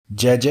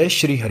जय जय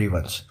श्री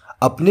हरिवंश।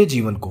 अपने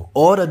जीवन को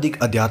और अधिक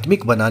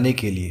आध्यात्मिक बनाने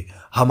के लिए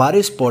हमारे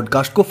इस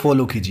पॉडकास्ट को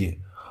फॉलो कीजिए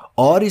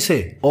और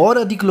इसे और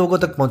अधिक लोगों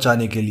तक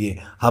पहुंचाने के लिए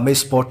हमें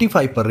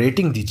स्पॉटिफाई पर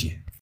रेटिंग दीजिए।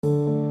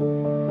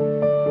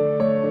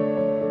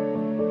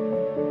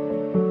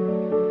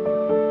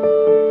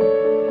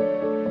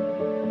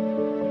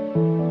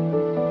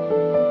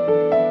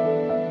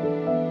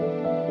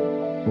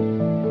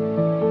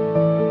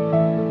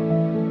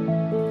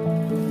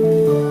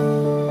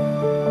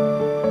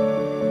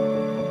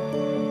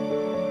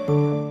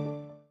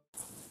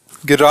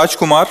 गिरिराज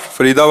कुमार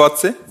फरीदाबाद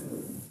से।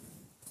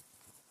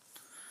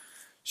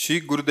 श्री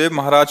गुरुदेव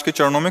महाराज के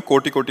चरणों में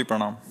कोटि कोटि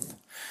प्रणाम।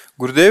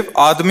 गुरुदेव,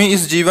 आदमी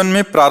इस जीवन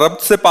में प्रारब्ध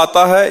से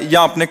पाता है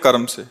या अपने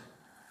कर्म से?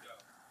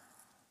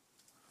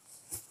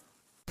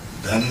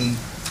 धन,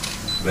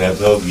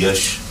 वैभव,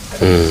 यश,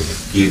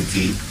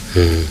 कीर्ति,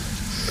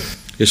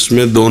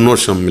 इसमें दोनों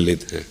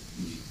सम्मिलित हैं।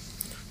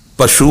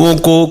 पशुओं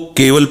को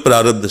केवल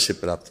प्रारब्ध से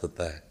प्राप्त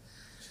होता है।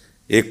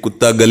 एक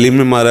कुत्ता गली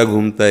में मारा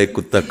घूमता है, एक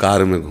कुत्ता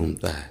कार में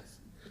घूमता है,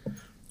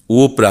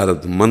 वो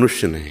प्रारब्ध।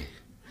 मनुष्य नहीं।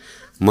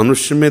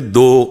 मनुष्य में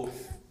दो,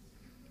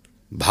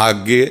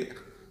 भाग्य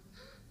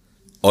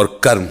और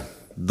कर्म,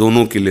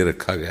 दोनों के लिए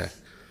रखा गया है।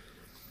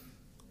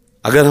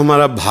 अगर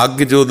हमारा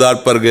भाग्य जोरदार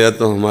पड़ गया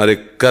तो हमारे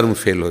कर्म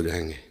फेल हो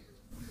जाएंगे,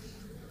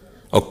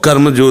 और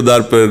कर्म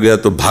जोरदार पड़ गया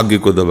तो भाग्य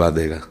को दबा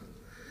देगा।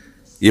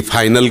 ये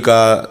फाइनल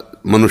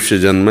का मनुष्य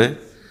जन्म है।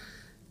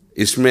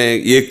 इसमें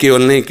ये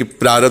केवल नहीं कि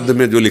प्रारब्ध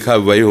में जो लिखा है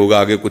वही होगा,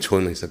 आगे कुछ हो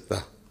नहीं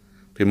सकता।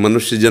 फिर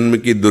मनुष्य जन्म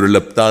की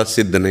दुर्लभता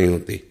सिद्ध नहीं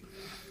होती।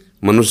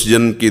 मनुष्य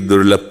जन्म की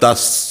दुर्लभता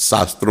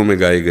शास्त्रों में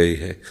गाई गई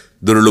है।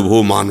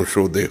 दुर्लभो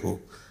मानुषो देहो।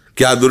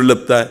 क्या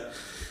दुर्लभता है?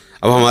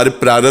 अब हमारे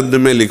प्रारब्ध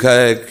में लिखा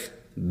है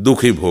कि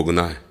दुख ही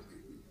भोगना है,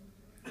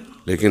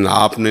 लेकिन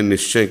आपने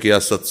निश्चय किया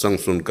सत्संग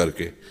सुन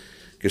करके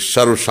कि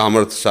सर्व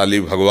सामर्थ्यशाली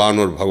भगवान,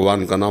 और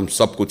भगवान का नाम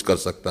सब कुछ कर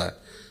सकता है।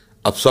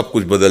 अब सब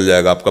कुछ बदल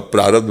जाएगा, आपका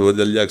प्रारब्ध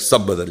बदल जाएगा,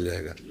 सब बदल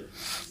जाएगा।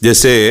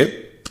 जैसे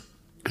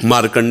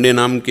मार्कंडेय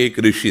नाम के एक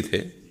ऋषि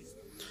थे,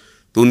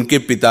 तो उनके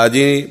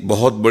पिताजी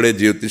बहुत बड़े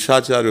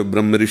ज्योतिषाचार्य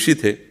ब्रह्म ऋषि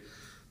थे।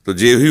 तो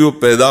जब ही वो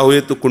पैदा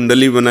हुए तो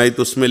कुंडली बनाई,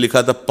 तो उसमें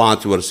लिखा था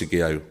 5 वर्ष की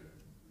आयु।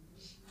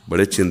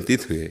 बड़े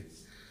चिंतित हुए,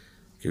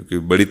 क्योंकि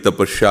बड़ी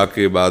तपस्या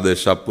के बाद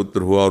ऐसा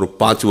पुत्र हुआ और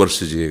 5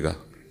 वर्ष जिएगा।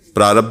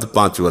 प्रारब्ध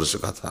 5 वर्ष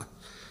का था।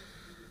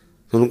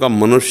 तो उनका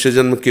मनुष्य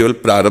जन्म केवल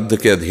प्रारब्ध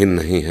के अधीन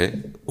नहीं है,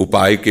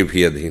 उपाय के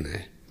भी अधीन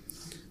है।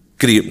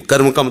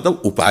 कर्म का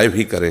मतलब उपाय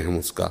भी करें हम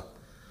उसका।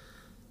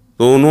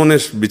 तो उन्होंने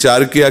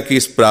विचार किया कि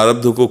इस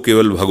प्रारब्ध को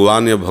केवल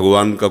भगवान या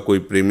भगवान का कोई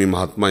प्रेमी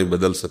महात्मा ही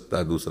बदल सकता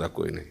है, दूसरा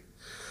कोई नहीं।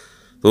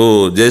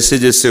 तो जैसे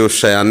जैसे वो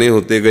सयाने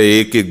होते गए,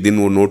 एक एक दिन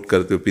वो नोट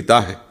करते हुए, पिता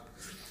है,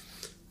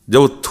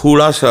 जब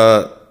थोड़ा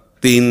सा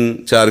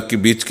 3-4 के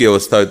बीच की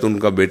अवस्था है, तो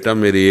उनका बेटा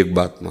मेरी एक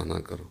बात माना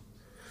करो,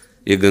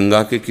 ये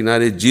गंगा के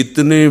किनारे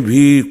जितने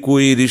भी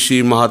कोई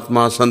ऋषि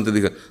महात्मा संत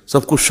दिखा,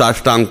 सबको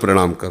साष्टांग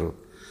प्रणाम करो।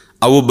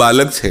 अब वो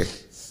बालक थे,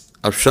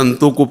 अब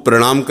संतों को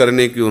प्रणाम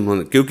करने की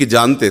उन्होंने, क्योंकि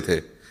जानते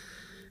थे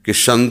कि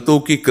संतों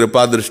की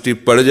कृपा दृष्टि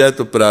पड़ जाए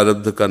तो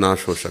प्रारब्ध का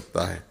नाश हो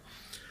सकता है।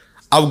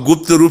 अब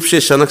गुप्त रूप से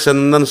सनक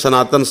सनंदन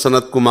सनातन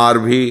सनत कुमार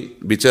भी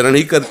विचरण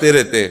ही करते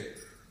रहते,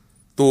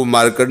 तो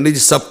मार्कंडेय जी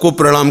सबको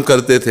प्रणाम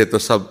करते थे। तो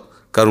सब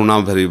करुणा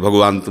भरी,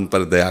 भगवान तुम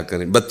पर दया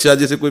करें। बच्चा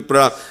जैसे कोई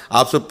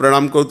आप सब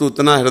प्रणाम करो तो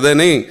उतना हृदय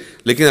नहीं,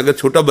 लेकिन अगर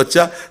छोटा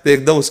बच्चा तो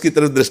एकदम उसकी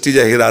तरफ दृष्टि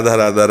जाएगी, राधा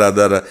राधा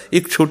राधा राधा।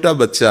 एक छोटा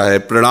बच्चा है,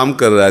 प्रणाम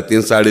कर रहा है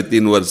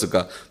 3-3.5 वर्ष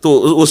का,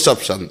 तो वो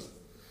सब संत।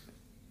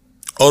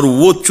 और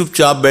वो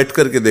चुपचाप बैठ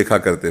करके देखा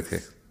करते थे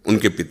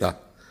उनके पिता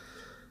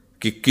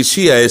कि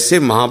किसी ऐसे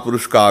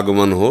महापुरुष का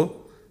आगमन हो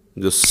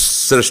जो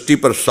सृष्टि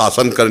पर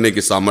शासन करने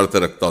की सामर्थ्य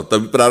रखता हो,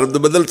 तभी प्रारब्ध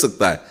बदल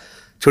सकता है।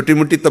 छोटी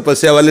मोटी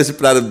तपस्या वाले से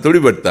प्रारब्ध थोड़ी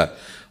बढ़ता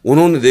है।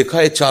 उन्होंने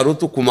देखा ये चारों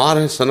तो कुमार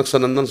हैं, सनक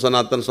सनंदन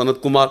सनातन सनत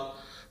कुमार,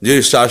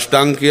 जो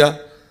साष्टांग किया,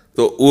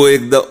 तो वो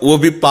एकदम, वो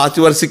भी 5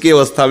 वर्ष की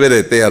अवस्था में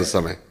रहते हैं हर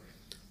समय।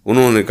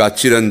 उन्होंने कहा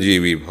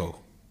चिरंजीवी भव।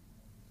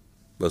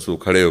 बस वो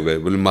खड़े हो गए,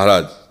 बोले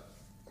महाराज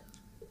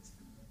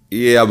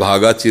ये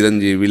अभागा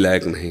चिरंजीवी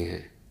लायक नहीं है।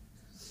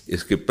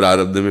 इसके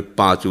प्रारब्ध में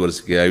 5 वर्ष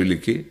की आयु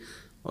लिखी,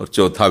 और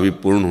चौथा भी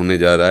पूर्ण होने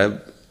जा रहा है,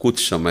 कुछ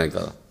समय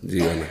का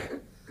जीवन है।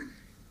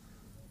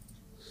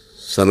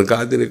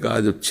 सनकादि ने कहा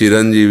जब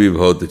चिरंजीवी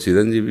भव तो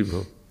चिरंजीवी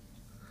भव।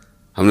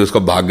 हमने उसका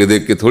भाग्य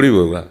देख के थोड़ी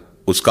बोला,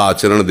 उसका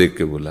आचरण देख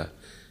के बोला।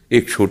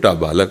 एक छोटा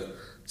बालक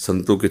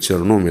संतों के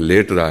चरणों में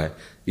लेट रहा है,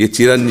 ये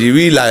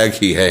चिरंजीवी लायक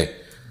ही है।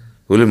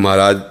 बोले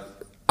महाराज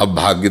अब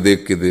भाग्य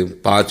देख के दे,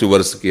 5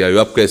 वर्ष की आयु,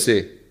 अब कैसे?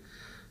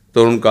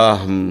 तो उनका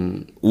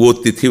हम वो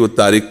तिथि वो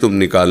तारीख तुम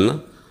निकालना,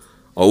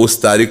 और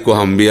उस तारीख को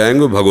हम भी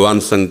आएंगे। भगवान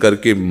शंकर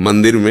के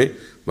मंदिर में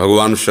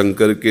भगवान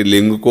शंकर के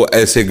लिंग को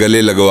ऐसे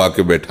गले लगवा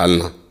के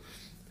बैठालना,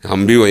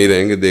 हम भी वहीं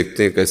रहेंगे,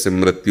 देखते हैं कैसे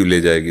मृत्यु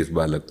ले जाएगी इस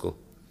बालक को।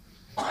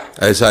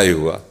 ऐसा ही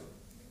हुआ।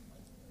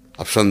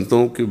 अब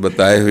संतों के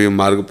बताए हुए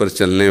मार्ग पर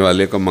चलने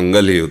वाले का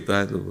मंगल ही होता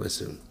है। तो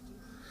वैसे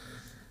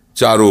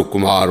चारों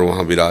कुमार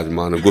वहाँ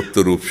विराजमान गुप्त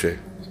रूप से।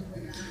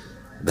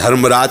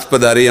 धर्मराज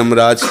पधारे,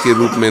 यमराज के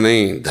रूप में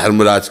नहीं,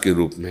 धर्मराज के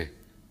रूप में,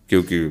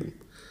 क्योंकि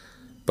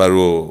पर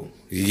वो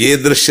ये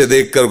दृश्य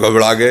देखकर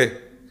घबरा गए।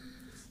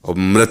 और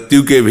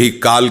मृत्यु के भी,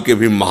 काल के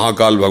भी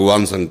महाकाल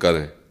भगवान शंकर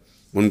हैं।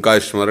 उनका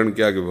स्मरण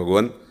किया कि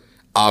भगवान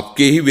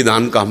आपके ही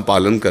विधान का हम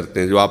पालन करते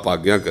हैं, जो आप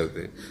आज्ञा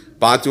करते हैं।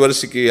 5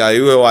 वर्ष की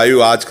आयु है, वो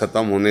आयु आज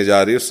खत्म होने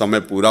जा रही है, समय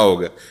पूरा हो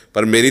गया,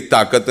 पर मेरी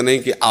ताकत नहीं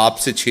कि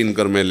आपसे छीन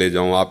कर मैं ले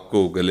जाऊं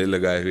आपको गले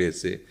लगाए हुए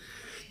से।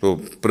 तो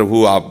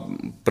प्रभु आप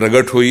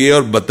प्रकट होइए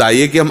और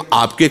बताइए कि हम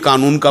आपके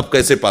कानून का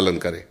कैसे पालन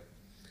करें।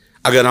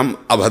 अगर हम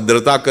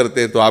अभद्रता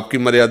करते हैं तो आपकी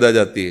मर्यादा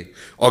जाती है,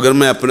 और अगर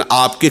मैं अपने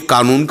आपके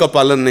कानून का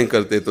पालन नहीं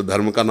करते तो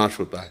धर्म का नाश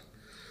होता है।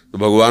 तो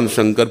भगवान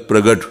शंकर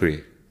प्रकट हुए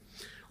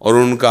और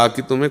उन्होंने कहा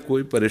कि तुम्हें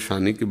कोई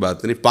परेशानी की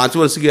बात नहीं। 5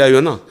 वर्ष की आयु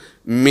है ना,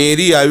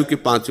 मेरी आयु के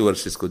 5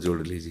 वर्ष इसको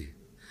जोड़ लीजिए।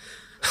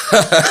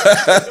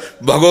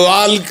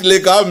 भगवान ने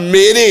कहा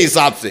मेरे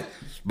हिसाब से।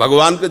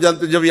 भगवान को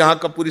जानते, जब यहां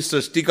का पूरी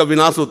सृष्टि का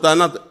विनाश होता है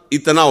ना, तो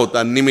इतना होता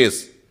है,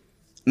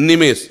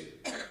 निमेष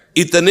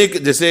इतने,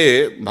 जैसे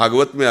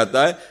भागवत में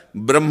आता है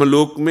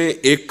ब्रह्मलोक में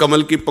एक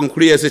कमल की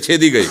पंखुड़ी ऐसे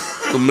छेदी गई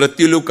तो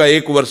मृत्युलोक का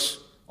 1 वर्ष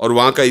और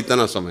वहां का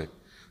इतना समय।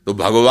 तो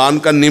भगवान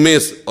का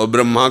निमेष और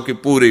ब्रह्मा की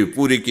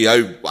पूरी की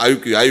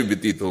आयु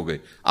व्यतीत हो गई।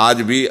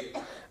 आज भी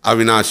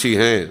अविनाशी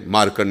हैं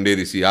मार्कंडेय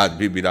ऋषि, आज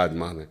भी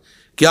विराजमान है।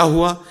 क्या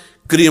हुआ?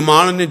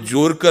 क्रियमाण ने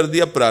जोर कर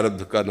दिया,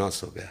 प्रारब्ध का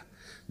नाश हो गया।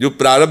 जो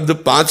प्रारब्ध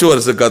 5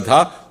 वर्ष का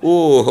था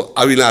वो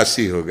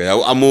अविनाशी हो गया,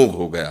 वो अमोघ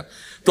हो गया।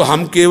 तो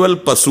हम केवल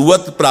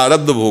पशुवत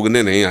प्रारब्ध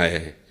भोगने नहीं आए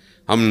हैं,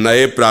 हम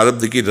नए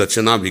प्रारब्ध की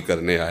रचना भी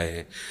करने आए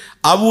हैं।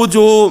 अब वो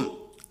जो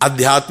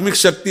आध्यात्मिक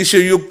शक्ति से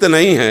युक्त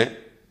नहीं है,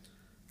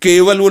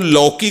 केवल वो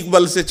लौकिक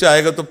बल से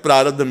चाहेगा तो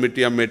प्रारब्ध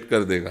मिटिया मेट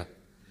कर देगा,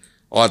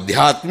 और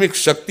आध्यात्मिक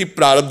शक्ति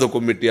प्रारब्ध को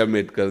मिटिया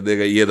मेट कर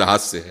देगा। ये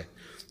रहस्य है।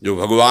 जो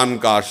भगवान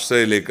का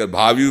आश्रय लेकर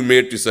भावी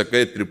मेट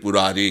सके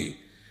त्रिपुरारी,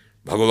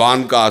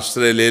 भगवान का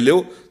आश्रय ले लो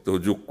तो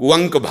जो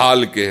कुअंक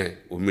भाल के हैं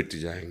वो मिट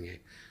जाएंगे।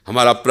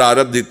 हमारा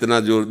प्रारब्ध इतना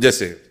जोर,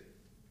 जैसे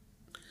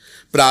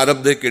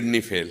प्रारब्ध है किडनी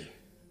फेल,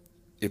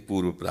 ये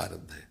पूर्व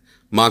प्रारब्ध है।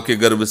 मां के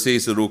गर्भ से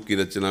इस रोग की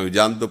रचना हुई,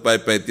 जान तो पाए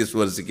 35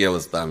 वर्ष की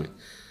अवस्था में,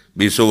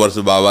 20 वर्ष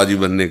बाबा जी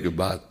बनने के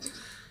बाद।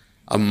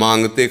 अब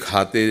मांगते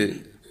खाते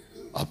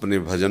अपने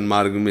भजन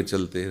मार्ग में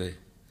चलते रहे,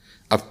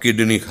 अब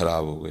किडनी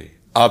खराब हो गई।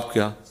 अब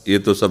क्या, ये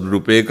तो सब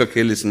रुपए का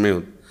खेल इसमें,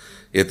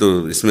 ये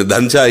तो इसमें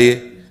धन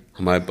चाहिए,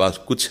 हमारे पास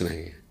कुछ नहीं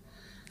है।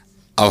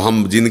 अब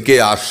हम जिनके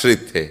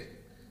आश्रित थे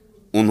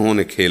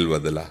उन्होंने खेल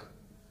बदला,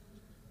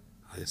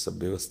 ये सब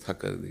व्यवस्था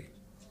कर दी।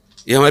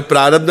 ये हमारे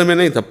प्रारब्ध में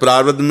नहीं था,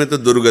 प्रारब्ध में तो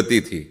दुर्गति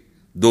थी,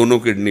 दोनों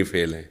किडनी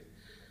फेल हैं।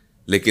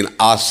 लेकिन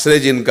आश्रय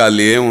जिनका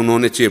लिए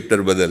उन्होंने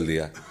चैप्टर बदल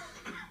दिया।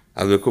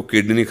 अब देखो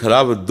किडनी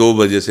खराब, 2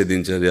 बजे से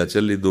दिनचर्या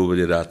चल रही, 2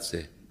 बजे रात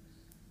से।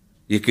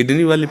 ये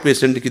किडनी वाले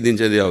पेशेंट की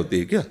दिनचर्या होती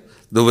है क्या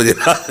 2 बजे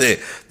रात से?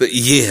 तो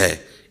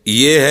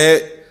ये है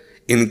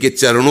इनके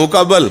चरणों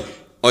का बल,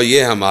 और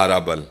ये हमारा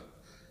बल।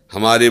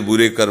 हमारे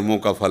बुरे कर्मों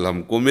का फल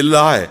हमको मिल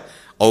रहा है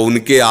और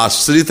उनके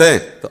आश्रित हैं,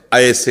 तो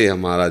ऐसे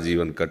हमारा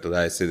जीवन कट रहा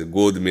है, ऐसे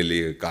गोद में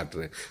लिए काट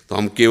रहे हैं। तो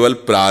हम केवल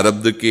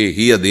प्रारब्ध के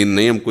ही अधीन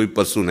नहीं, हम कोई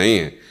पशु नहीं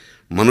है,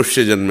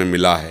 मनुष्य जन्म में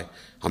मिला है।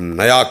 हम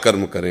नया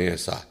कर्म करें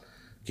ऐसा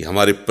कि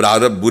हमारे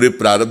बुरे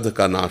प्रारब्ध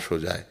का नाश हो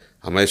जाए।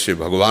 हम ऐसे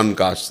भगवान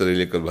का आश्रय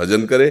लेकर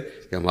भजन करें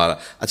कि हमारा,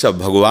 अच्छा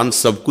भगवान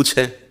सब कुछ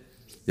है।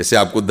 जैसे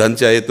आपको धन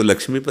चाहिए तो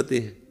लक्ष्मीपति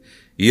है,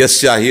 यश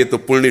चाहिए तो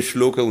पुण्य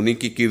श्लोक है, उन्हीं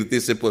की कीर्ति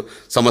से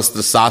समस्त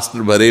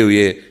शास्त्र भरे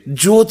हुए हैं।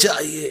 जो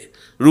चाहिए,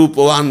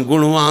 रूपवान,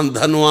 गुणवान,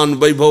 धनवान,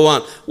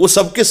 वैभववान, वो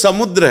सबके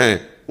समुद्र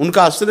हैं,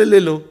 उनका आश्रय ले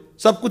लो,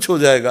 सब कुछ हो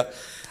जाएगा।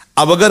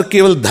 अब अगर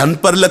केवल धन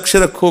पर लक्ष्य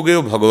रखोगे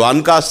और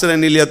भगवान का आश्रय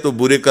नहीं लिया तो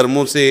बुरे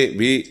कर्मों से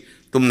भी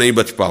तुम नहीं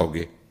बच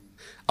पाओगे।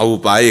 अब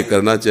उपाय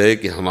करना चाहिए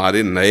कि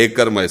हमारे नए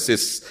कर्म ऐसे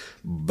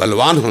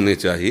बलवान होने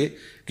चाहिए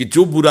कि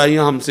जो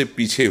बुराइयां हमसे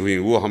पीछे हुई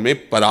वो हमें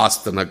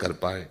परास्त न कर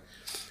पाए।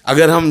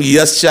 अगर हम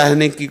यश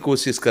चाहने की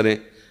कोशिश करें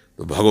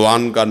तो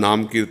भगवान का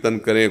नाम कीर्तन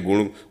करें,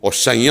 गुण और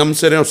संयम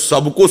से रहें और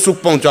सबको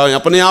सुख पहुंचाएं,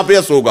 अपने आप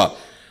यश होगा।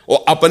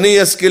 और अपने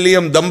यश के लिए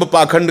हम दंभ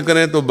पाखंड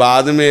करें तो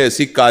बाद में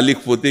ऐसी कालिक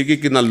पोतेगी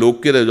कि ना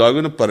लोक के रह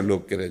जाओगे ना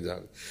परलोक के रह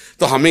जाओगे।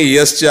 तो हमें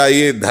यश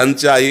चाहिए, धन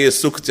चाहिए,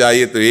 सुख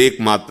चाहिए, तो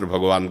एकमात्र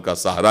भगवान का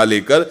सहारा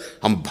लेकर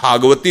हम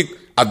भागवतिक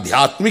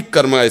आध्यात्मिक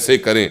कर्म ऐसे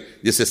करें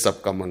जिससे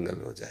सबका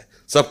मंगल हो जाए,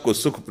 सबको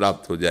सुख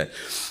प्राप्त हो जाए।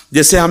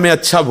 जैसे हमें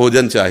अच्छा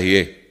भोजन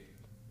चाहिए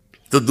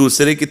तो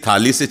दूसरे की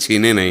थाली से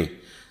छीने नहीं,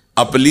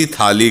 अपनी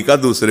थाली का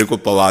दूसरे को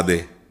पवा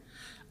दे।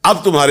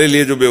 अब तुम्हारे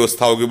लिए जो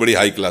व्यवस्था होगी बड़ी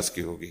हाई क्लास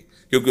की होगी,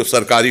 क्योंकि वो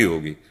सरकारी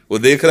होगी। वो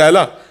देख रहा है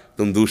ना,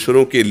 तुम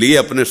दूसरों के लिए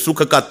अपने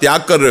सुख का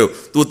त्याग कर रहे हो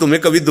तो वो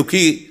तुम्हें कभी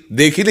दुखी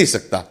देख ही नहीं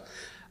सकता।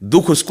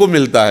 दुख उसको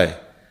मिलता है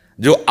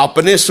जो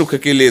अपने सुख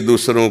के लिए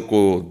दूसरों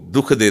को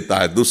दुख देता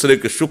है, दूसरे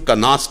के सुख का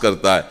नाश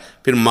करता है,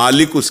 फिर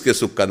मालिक उसके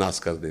सुख का नाश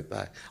कर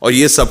देता है। और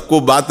ये सबको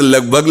बात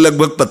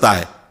लगभग पता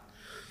है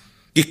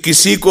कि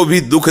किसी को भी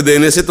दुख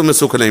देने से तुम्हें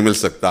सुख नहीं मिल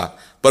सकता,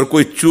 पर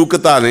कोई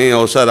चूकता नहीं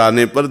अवसर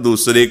आने पर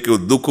दूसरे के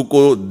दुख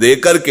को दे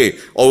करके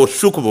और वो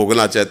सुख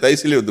भोगना चाहता है,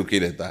 इसलिए वो दुखी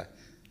रहता है।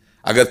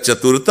 अगर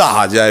चतुरता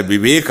आ जाए,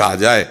 विवेक आ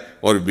जाए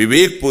और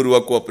विवेक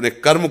पूर्वक को अपने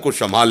कर्म को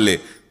संभाल ले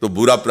तो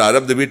बुरा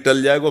प्रारब्ध भी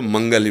टल जाएगा,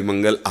 मंगल ही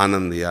मंगल,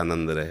 आनंद ही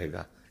आनंद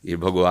रहेगा। ये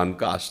भगवान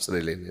का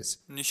आश्रय लेने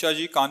से। निशा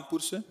जी कानपुर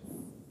से।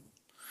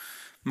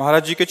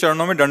 महाराज जी के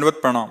चरणों में दंडवत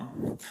प्रणाम।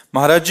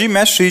 महाराज जी,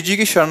 मैं श्री जी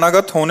की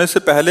शरणागत होने से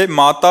पहले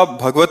माता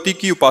भगवती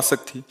की उपासक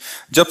थी।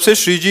 जब से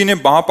श्री जी ने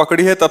बाह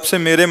पकड़ी है तब से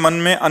मेरे मन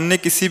में अन्य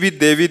किसी भी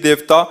देवी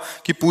देवता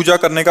की पूजा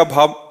करने का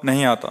भाव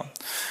नहीं आता।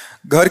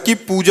 घर की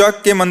पूजा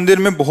के मंदिर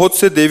में बहुत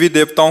से देवी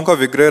देवताओं का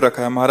विग्रह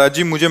रखा है। महाराज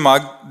जी, मुझे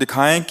मार्ग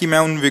दिखाएं कि मैं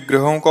उन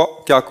विग्रहों का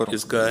क्या करूं।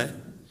 किसका है?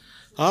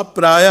 हाँ,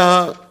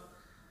 प्रायः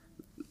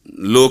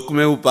लोक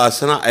में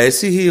उपासना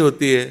ऐसी ही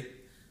होती है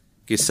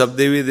कि सब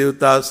देवी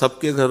देवता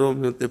सबके घरों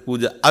में होते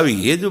पूजा। अब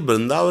ये जो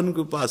वृंदावन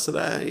की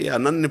उपासना है ये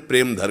अनन्य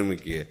प्रेम धर्म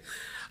की है।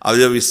 अब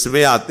जब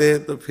इसमें आते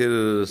हैं तो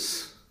फिर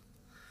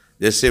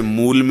जैसे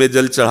मूल में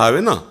जल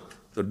चढ़ावे ना,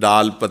 तो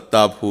डाल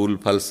पत्ता फूल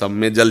फल सब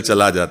में जल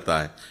चला जाता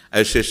है।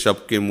 ऐसे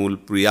सबके मूल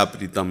प्रिया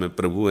प्रीतम में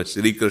प्रभु है।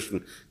 श्री कृष्ण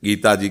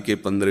गीता जी के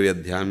 15वें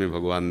अध्याय में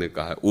भगवान ने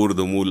कहा है,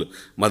 ऊर्ध्व मूल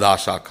मदा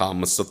शाखा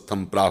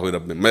मत्सत्थम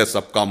प्राहुरभ, मैं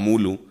सबका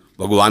मूल हूँ।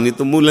 भगवान ही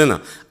तो मूल है ना।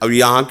 अब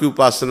यहाँ की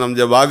उपासना हम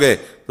जब आ गए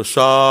तो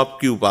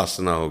सबकी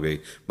उपासना हो गई।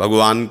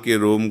 भगवान के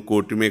रोम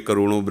कोट में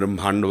करोड़ों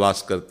ब्रह्मांड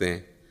वास करते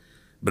हैं।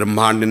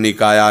 ब्रह्मांड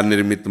निकाया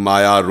निर्मित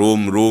माया,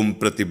 रोम रोम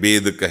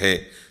प्रतिवेद कहे।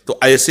 तो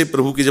ऐसे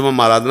प्रभु की जब हम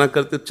आराधना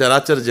करते तो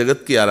चराचर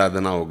जगत की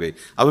आराधना हो गई।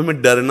 अब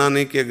हमें डरना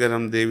नहीं कि अगर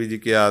हम देवी जी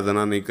की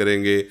आराधना नहीं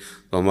करेंगे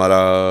तो हमारा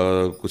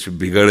कुछ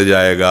बिगड़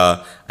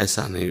जाएगा,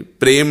 ऐसा नहीं।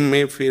 प्रेम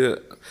में फिर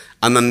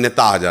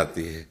अनन्यता आ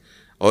जाती है,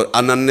 और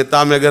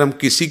अनन्यता में अगर हम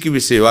किसी की भी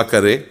सेवा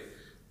करें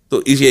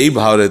तो इस यही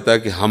भाव रहता है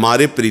कि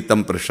हमारे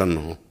प्रीतम प्रसन्न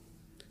हो।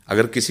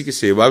 अगर किसी की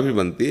सेवा भी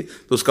बनती है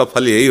तो उसका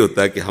फल यही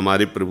होता है कि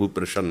हमारे प्रभु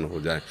प्रसन्न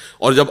हो जाए।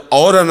 और जब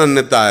और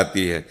अनन्यता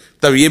आती है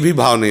तब ये भी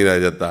भाव नहीं रह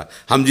जाता।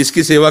 हम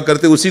जिसकी सेवा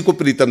करते उसी को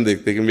प्रीतम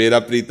देखते कि मेरा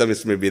प्रीतम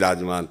इसमें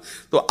विराजमान।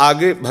 तो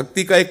आगे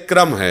भक्ति का एक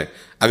क्रम है।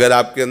 अगर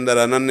आपके अंदर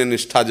अनन्य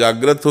निष्ठा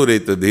जागृत हो रही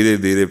तो धीरे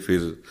धीरे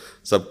फिर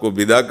सबको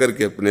विदा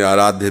करके अपने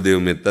आराध्य देव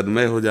में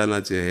तन्मय हो जाना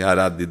चाहिए।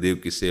 आराध्य देव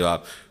की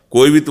सेवा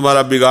कोई भी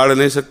तुम्हारा बिगाड़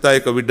नहीं सकता है।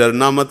 कभी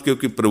डरना मत,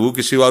 क्योंकि प्रभु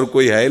के सिवा और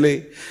कोई है नहीं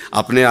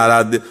अपने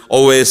आराध्य।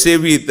 और वैसे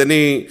भी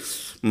इतनी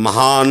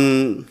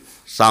महान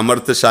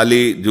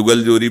सामर्थ्यशाली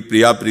जुगलजोरी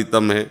प्रिया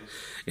प्रीतम है,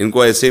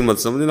 इनको ऐसे ही मत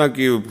समझना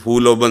कि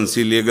फूल और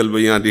बंसी लिए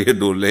गलबैया लिए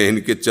डोले।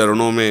 इनके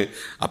चरणों में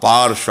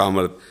अपार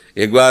सामर्थ्य।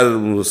 एक बार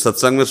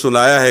सत्संग में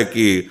सुनाया है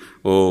कि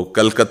वो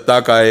कलकत्ता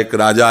का एक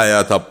राजा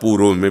आया था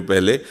पूर्व में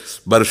पहले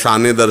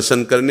बरसाने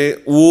दर्शन करने।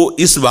 वो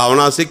इस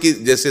भावना से कि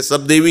जैसे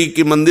सब देवी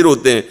के मंदिर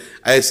होते हैं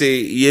ऐसे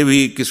ये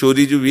भी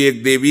किशोरी जी भी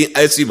एक देवी,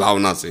 ऐसी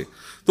भावना से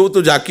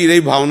तो जाकी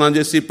रही भावना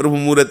जैसी प्रभु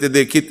मूर्ति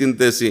देखी तीन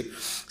तैसी।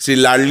 श्री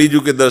लाडली जी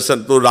के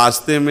दर्शन तो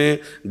रास्ते में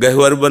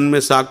गहवर वन में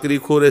साकरी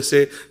खोर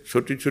ऐसे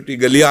छोटी छोटी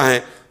गलियां हैं,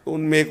 तो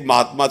उनमें एक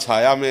महात्मा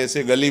छाया में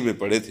ऐसे गली में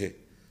पड़े थे।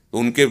 तो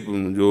उनके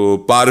जो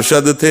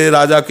पार्षद थे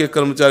राजा के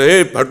कर्मचारी, हे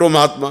हटो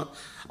महात्मा,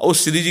 और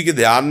श्री जी के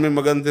ध्यान में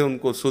मगन थे,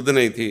 उनको सुध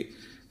नहीं थी।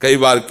 कई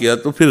बार किया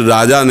तो फिर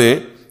राजा ने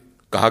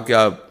कहा कि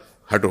आप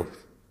हटो,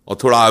 और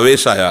थोड़ा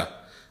आवेश आया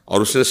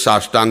और उसने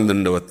साष्टांग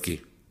दंडवत की।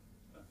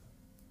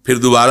 फिर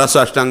दोबारा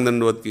साष्टांग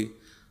दंडवत की।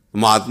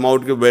 महात्मा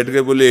उठ के बैठ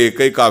गए, बोले एक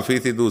ही काफ़ी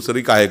थी,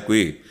 दूसरी काहे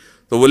कोई।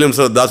 तो बोले हम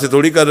श्रद्धा से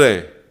थोड़ी कर रहे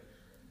हैं,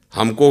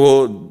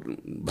 हमको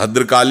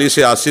भद्रकाली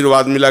से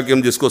आशीर्वाद मिला कि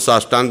हम जिसको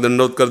साष्टांग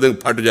दंडवत कर देंगे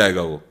फट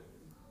जाएगा वो।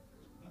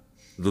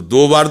 तो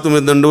 2 बार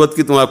तुम्हें दंडवत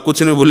की, तुम्हारा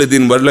कुछ नहीं। बोले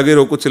दिन भर लगे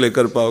रहो, कुछ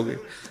लेकर पाओगे।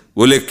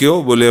 बोले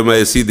क्यों? बोले हम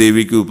ऐसी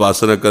देवी की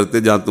उपासना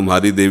करते जहां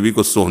तुम्हारी देवी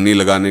को सोहनी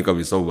लगाने का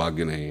भी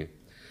सौभाग्य नहीं है।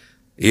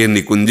 ये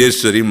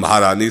निकुंजेश्वरी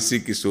महारानी सी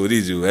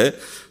किशोरी जो है,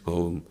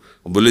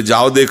 बोले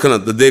जाओ देखना।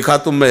 तो देखा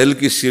तो महल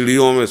की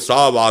सीढ़ियों में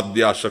सब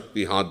आद्या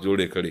शक्ति हाथ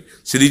जोड़े खड़ी।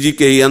 श्री जी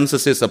के ही अंश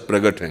से सब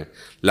प्रकट हैं,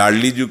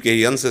 लाडली जी के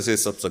ही अंश से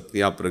सब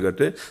शक्तियां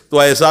प्रकट हैं।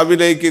 तो ऐसा भी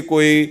नहीं कि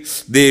कोई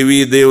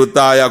देवी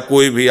देवता या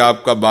कोई भी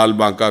आपका बाल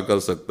बांका कर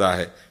सकता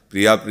है।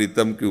 प्रिया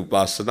प्रीतम की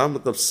उपासना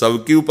मतलब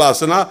सबकी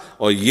उपासना,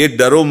 और ये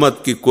डरो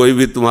मत कि कोई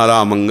भी तुम्हारा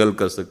अमंगल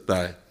कर सकता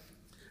है।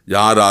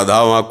 जहां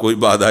राधा वहां कोई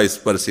बाधा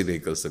स्पर्श ही नहीं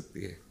कर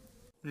सकती है।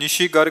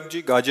 निशी गर्ग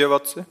जी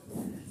गाजियाबाद से।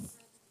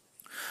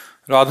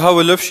 राधा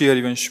वल्लभ श्री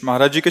हरिवंश।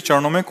 महाराज जी के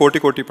चरणों में कोटि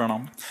कोटि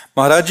प्रणाम।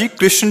 महाराज जी,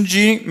 कृष्ण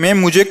जी में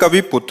मुझे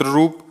कभी पुत्र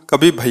रूप,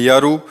 कभी भैया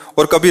रूप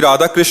और कभी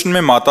राधा कृष्ण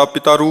में माता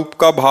पिता रूप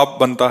का भाव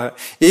बनता है।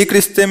 एक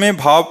रिश्ते में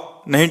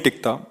भाव नहीं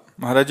टिकता।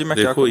 महाराज जी मैं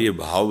क्या देखो, ये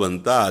भाव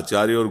बनता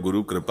आचार्य और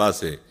गुरु कृपा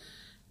से।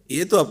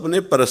 ये तो अपने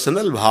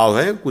पर्सनल भाव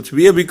है, कुछ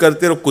भी अभी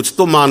करते रहो, कुछ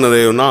तो मान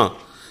रहे हो ना।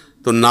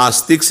 तो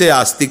नास्तिक से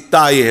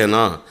आस्तिकता आई है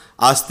ना।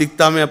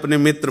 आस्तिकता में अपने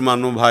मित्र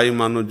मानो, भाई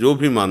मानो, जो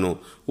भी मानो,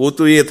 वो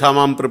तो ये था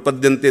माम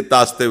प्रपद्यन्ते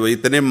तास्ते, वो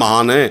इतने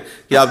महान है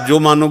कि आप जो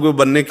मानोगे वो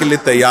बनने के लिए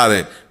तैयार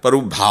हैं। पर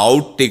वो भाव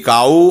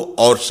टिकाऊ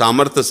और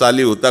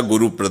सामर्थ्यशाली होता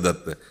गुरु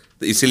प्रदत्त।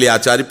 तो इसीलिए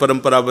आचार्य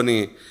परंपरा बनी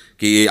है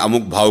कि ये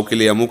अमुक भाव के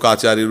लिए अमुक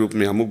आचार्य रूप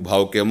में, अमुक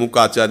भाव के अमुक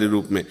आचार्य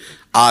रूप में।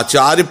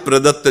 आचार्य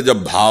प्रदत्त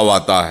जब भाव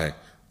आता है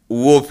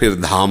वो फिर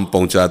धाम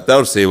पहुंचाता है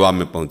और सेवा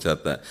में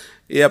पहुंचाता है।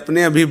 ये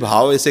अपने अभी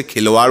भाव ऐसे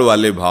खिलवाड़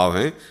वाले भाव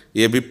हैं,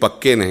 ये भी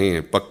पक्के नहीं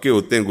हैं। पक्के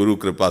होते हैं गुरु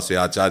कृपा से,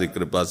 आचार्य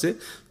कृपा से।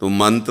 तो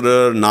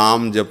मंत्र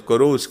नाम जप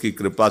करो, उसकी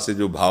कृपा से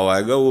जो भाव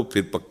आएगा वो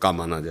फिर पक्का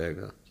माना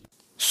जाएगा।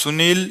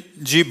 सुनील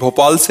जी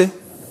भोपाल से।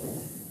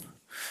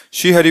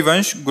 श्री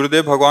हरिवंश।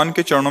 गुरुदेव, भगवान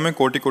के चरणों में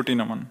कोटि कोटि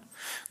नमन।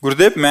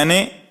 गुरुदेव,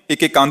 मैंने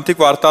एक एकांतिक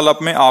वार्तालाप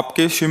में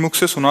आपके श्रीमुख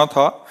से सुना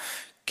था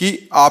कि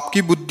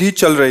आपकी बुद्धि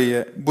चल रही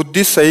है।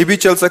 बुद्धि सही भी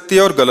चल सकती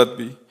है और गलत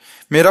भी।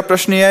 मेरा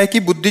प्रश्न यह है कि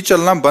बुद्धि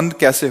चलना बंद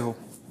कैसे हो?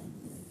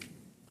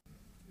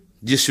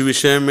 जिस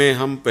विषय में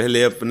हम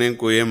पहले अपने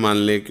को ये मान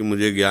ले कि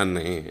मुझे ज्ञान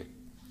नहीं है,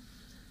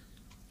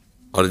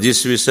 और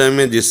जिस विषय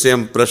में जिससे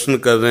हम प्रश्न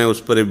कर रहे हैं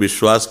उस पर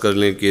विश्वास कर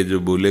लें कि जो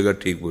बोलेगा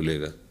ठीक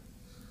बोलेगा,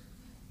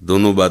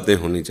 दोनों बातें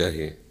होनी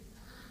चाहिए।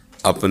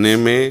 अपने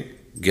में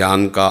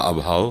ज्ञान का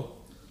अभाव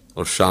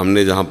और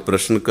सामने जहां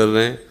प्रश्न कर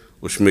रहे हैं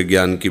उसमें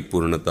ज्ञान की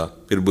पूर्णता,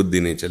 फिर बुद्धि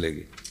नहीं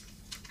चलेगी।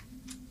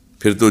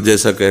 फिर तो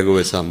जैसा कहेगा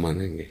वैसा हम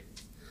मानेंगे।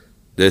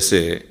 जैसे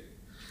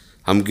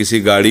हम किसी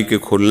गाड़ी के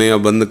खोलने या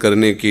बंद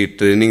करने की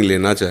ट्रेनिंग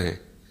लेना चाहें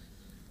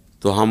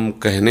तो हम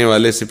कहने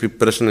वाले से फिर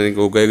प्रश्न नहीं,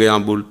 वो कहेगा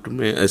यहाँ बोल्ट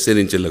में ऐसे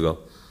नीचे लगाओ,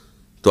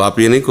 तो आप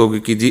ये नहीं कहोगे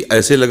कि जी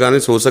ऐसे लगाने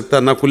से हो सकता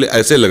है ना खुले,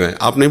 ऐसे लगाएं।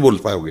 आप नहीं बोल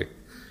पाओगे।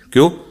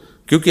 क्यों?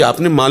 क्योंकि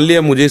आपने मान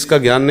लिया मुझे इसका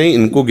ज्ञान नहीं,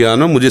 इनको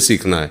ज्ञान हो, मुझे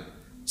सीखना है।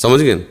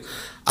 समझ गए ना?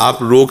 आप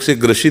रोग से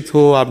ग्रसित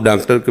हो, आप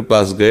डॉक्टर के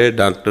पास गए,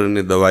 डॉक्टर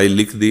ने दवाई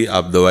लिख दी,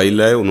 आप दवाई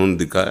लाए, उन्होंने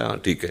दिखाया, हाँ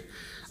ठीक है।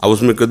 अब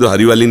उसमें कह दो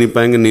हरी वाली नहीं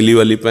पाएंगे, नीली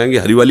वाली पाएंगे।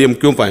 हरी वाली हम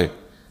क्यों पाएं?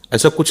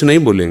 ऐसा कुछ नहीं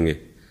बोलेंगे।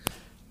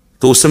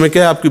 तो उस समय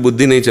क्या है, आपकी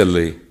बुद्धि नहीं चल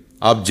रही।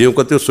 आप ज्यों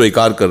कहते हो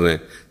स्वीकार कर रहे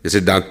हैं। जैसे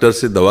डॉक्टर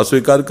से दवा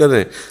स्वीकार कर रहे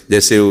हैं,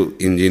 जैसे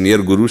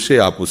इंजीनियर गुरु से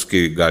आप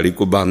उसकी गाड़ी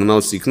को बांधना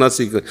और सीखना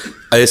सीख रहे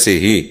हैं, ऐसे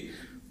ही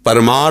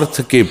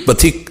परमार्थ के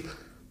पथिक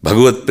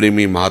भगवत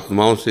प्रेमी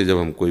महात्माओं से जब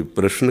हम कोई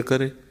प्रश्न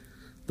करें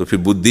तो फिर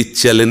बुद्धि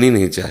चलनी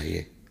नहीं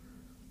चाहिए।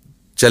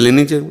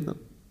 चलनी चाहिए मतलब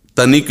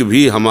तनिक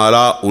भी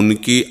हमारा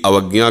उनकी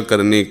अवज्ञा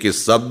करने के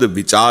शब्द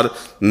विचार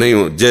नहीं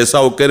हो। जैसा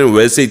वो कह रहे हैं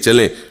वैसे ही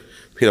चलें।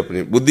 फिर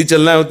अपनी बुद्धि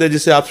चलना होता है।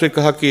 जैसे आपसे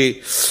कहा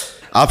कि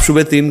आप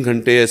सुबह 3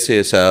 घंटे ऐसे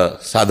ऐसा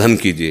साधन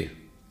कीजिए,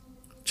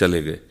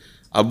 चले गए।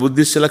 अब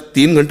बुद्धि से चला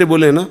 3 घंटे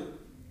बोले ना,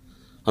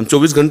 हम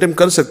 24 घंटे में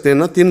कर सकते हैं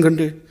ना। 3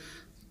 घंटे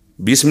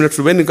 20 मिनट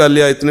सुबह निकाल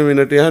लिया, इतने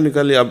मिनट यहाँ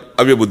निकाल लिया।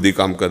 अब ये बुद्धि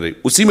काम कर रही,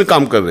 उसी में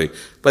काम कर रही,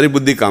 पर ये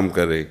बुद्धि काम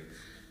कर रही।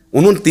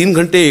 उन्होंने 3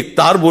 घंटे एक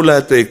तार बोला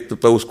है तो एक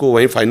तो उसको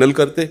वहीं फाइनल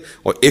करते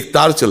और एक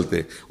तार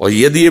चलते। और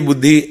यदि ये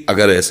बुद्धि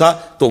अगर ऐसा,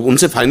 तो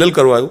उनसे फाइनल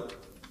करवाओ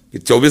कि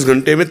 24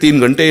 घंटे में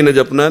 3 घंटे इन्हें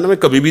जपना है ना, मैं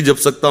कभी भी जप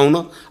सकता हूं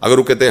ना। अगर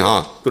वो कहते हैं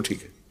हाँ तो ठीक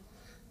है।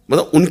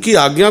 मतलब उनकी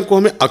आज्ञा को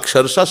हमें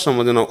अक्षरशः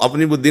समझना हो,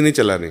 अपनी बुद्धि नहीं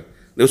चलानी,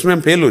 नहीं उसमें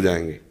हम फेल हो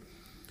जाएंगे।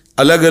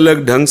 अलग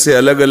अलग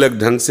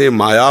ढंग से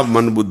माया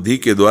मन बुद्धि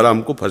के द्वारा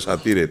हमको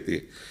फंसाती रहती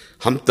है।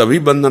 हम तभी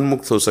बंधन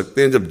मुक्त हो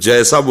सकते हैं जब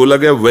जैसा बोला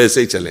गया वैसे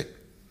ही चले।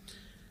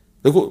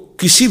 देखो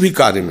किसी भी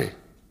कार्य में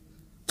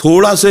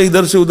थोड़ा सा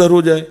इधर से उधर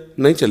हो जाए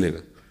नहीं चलेगा।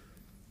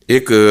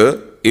 एक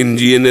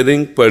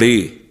इंजीनियरिंग पढ़ी,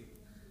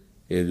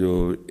 ये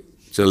जो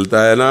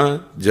चलता है ना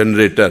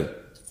जनरेटर,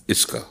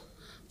 इसका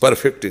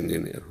परफेक्ट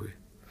इंजीनियर हुए।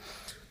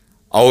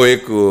 और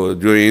एक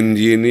जो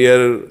इंजीनियर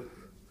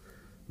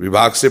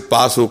विभाग से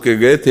पास होके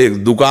गए थे,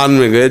 एक दुकान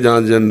में गए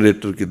जहां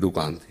जनरेटर की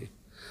दुकान थी।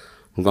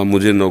 उनका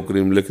मुझे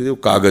नौकरी मिले थी, वो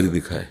कागज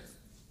दिखाए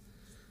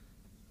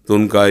तो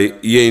उनका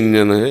ये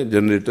इंजन है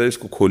जनरेटर,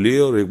 इसको खोलिए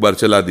और एक बार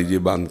चला दीजिए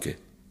बांध के,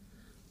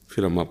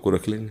 फिर हम आपको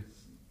रख लेंगे।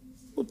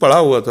 वो पड़ा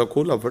हुआ था,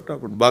 खोला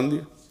फटाफट बांध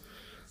दिया,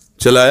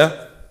 चलाया,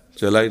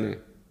 चला ही नहीं।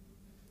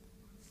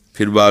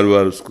 फिर बार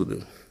बार उसको दे।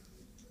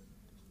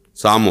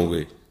 शाम हो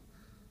गई,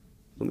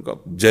 उनका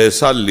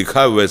जैसा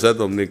लिखा है वैसा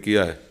तो हमने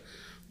किया है।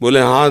 बोले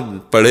हाँ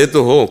पढ़े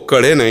तो हो,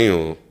 कड़े नहीं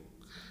हो,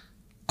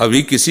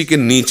 अभी किसी के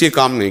नीचे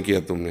काम नहीं किया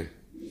तुमने।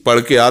 पढ़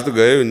के आ तो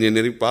गए,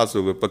 इंजीनियरिंग पास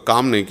हो गए, पर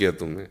काम नहीं किया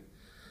तुमने।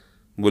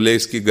 बोले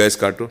इसकी गैस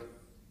काटो,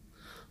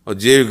 और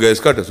जे गैस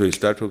काटो तो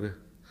स्टार्ट हो गया।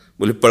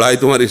 बोले पढ़ाई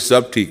तुम्हारी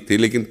सब ठीक थी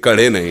लेकिन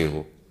कड़े नहीं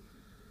हो।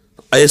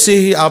 ऐसे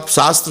ही आप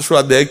शास्त्र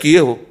स्वाध्याय किए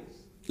हो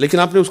लेकिन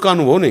आपने उसका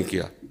अनुभव नहीं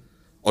किया,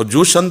 और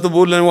जो संत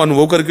बोल रहे हैं वो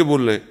अनुभव करके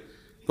बोल रहे हैं,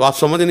 तो आप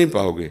समझ नहीं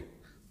पाओगे।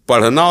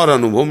 पढ़ना और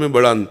अनुभव में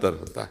बड़ा अंतर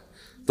होता है।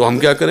 तो हम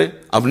क्या करें,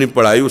 अपनी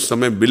पढ़ाई उस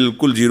समय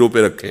बिल्कुल 0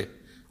 पे रखें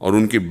और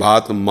उनकी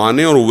बात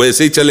माने और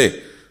वैसे ही चले,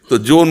 तो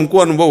जो उनको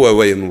अनुभव है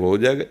वही अनुभव हो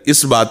जाएगा।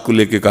 इस बात को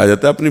लेकर कहा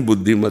जाता है अपनी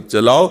बुद्धि मत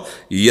चलाओ,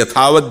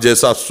 यथावत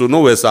जैसा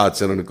सुनो वैसा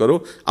आचरण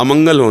करो।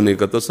 अमंगल होने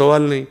का तो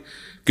सवाल नहीं,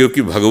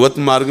 क्योंकि भगवत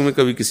मार्ग में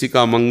कभी किसी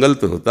का अमंगल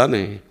तो होता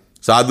नहीं।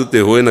 साधुते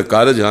होए न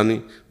कारज हानि,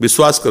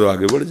 विश्वास करो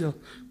आगे बढ़ जाओ।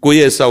 कोई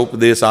ऐसा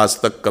उपदेश आज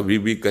तक कभी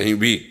भी कहीं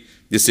भी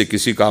जिससे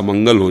किसी का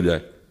अमंगल हो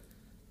जाए,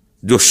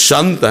 जो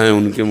संत हैं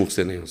उनके मुख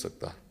से नहीं हो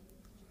सकता।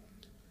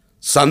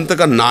 संत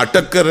का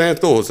नाटक कर रहे हैं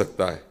तो हो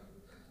सकता है,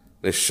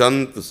 नहीं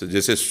संत से,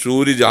 जैसे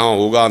सूर्य जहां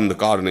होगा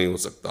अंधकार नहीं हो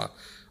सकता,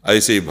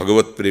 ऐसे ही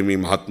भगवत प्रेमी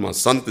महात्मा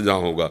संत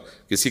जहां होगा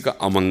किसी का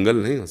अमंगल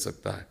नहीं हो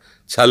सकता है।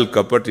 छल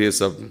कपट ये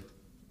सब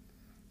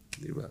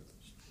बात।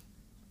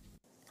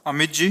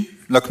 अमित जी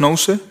लखनऊ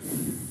से।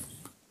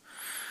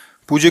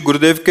 पूज्य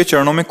गुरुदेव के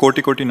चरणों में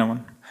कोटि कोटि नमन।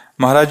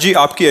 महाराज जी,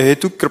 आपकी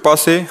अहेतुक कृपा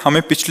से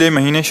हमें पिछले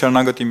महीने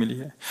शरणागति मिली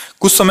है।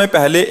 कुछ समय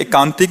पहले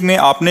एकांतिक में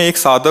आपने एक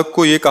साधक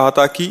को यह कहा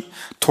था कि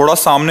थोड़ा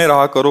सामने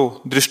रहा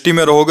करो, दृष्टि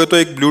में रहोगे तो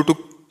एक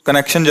ब्लूटूथ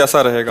कनेक्शन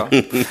जैसा रहेगा।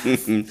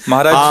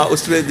 महाराज हाँ,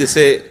 उसमें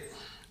जैसे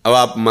अब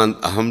आप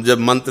हम जब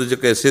मंत्र जो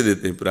कैसे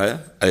देते हैं, प्राय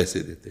ऐसे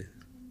देते हैं।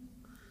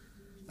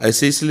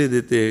 ऐसे इसलिए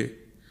देते हैं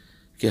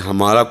कि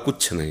हमारा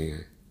कुछ नहीं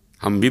है,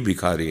 हम भी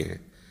भिखारी हैं,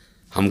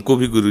 हमको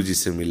भी गुरु जी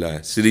से मिला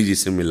है, श्री जी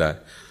से मिला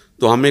है,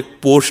 तो हम एक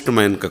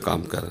पोस्टमैन का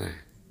काम कर रहे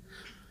हैं।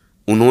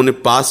 उन्होंने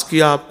पास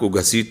किया, आपको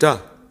घसीटा,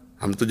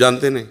 हम तो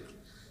जानते नहीं।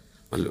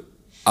 मतलब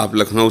आप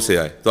लखनऊ से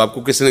आए तो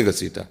आपको किसने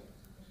घसीटा?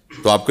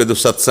 तो आपके तो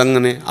सत्संग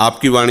ने,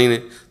 आपकी वाणी ने।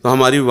 तो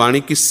हमारी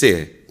वाणी किससे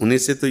है? उन्हीं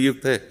से तो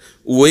युक्त है।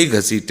 वही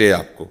घसीटे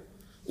आपको,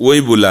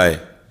 वही बुलाए,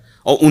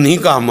 और उन्हीं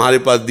का हमारे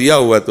पास दिया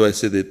हुआ तो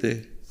ऐसे देते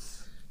हैं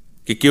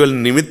कि केवल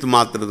निमित्त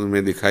मात्र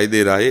तुम्हें दिखाई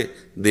दे रहा है,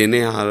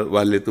 देने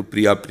वाले तो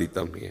प्रिया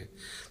प्रीतम ही है।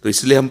 तो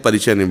इसलिए हम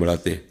परिचय नहीं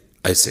बढ़ाते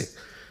ऐसे।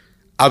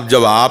 अब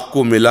जब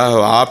आपको मिला हो,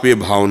 आप ये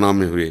भावना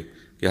में हुए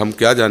कि हम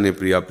क्या जाने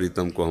प्रिया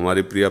प्रीतम को,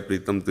 हमारे प्रिया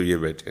प्रीतम तो ये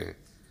बैठे हैं।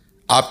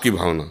 आपकी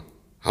भावना,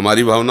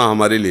 हमारी भावना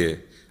हमारे लिए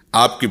है,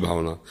 आपकी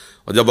भावना।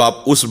 और जब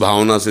आप उस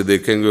भावना से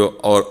देखेंगे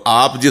और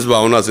आप जिस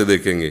भावना से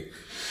देखेंगे,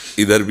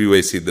 इधर भी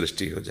वैसी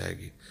दृष्टि हो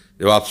जाएगी।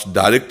 जब आप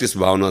डायरेक्ट इस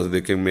भावना से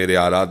देखेंगे मेरे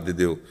आराध्य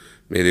देव,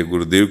 मेरे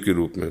गुरुदेव के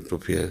रूप में, तो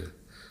फिर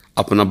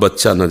अपना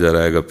बच्चा नजर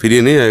आएगा। फिर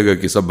ये नहीं आएगा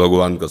कि सब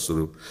भगवान का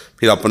स्वरूप,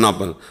 फिर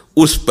अपनापन।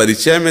 उस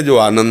परिचय में जो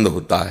आनंद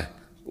होता है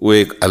वो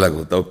एक अलग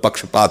होता है, वो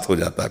पक्षपात हो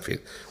जाता है। फिर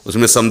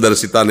उसमें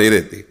समदर्शिता नहीं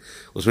रहती,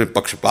 उसमें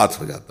पक्षपात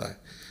हो जाता है।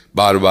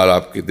 बार बार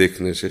आपके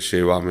देखने से,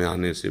 सेवा में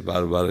आने से,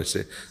 बार बार ऐसे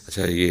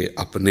अच्छा ये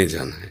अपने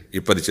जन है, ये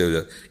परिचय हो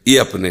जाता है, ये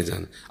अपने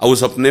जन। और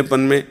उस अपनेपन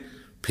में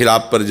फिर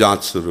आप पर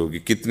जांच शुरू होगी,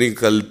 कितनी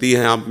गलती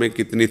है आप में,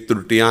 कितनी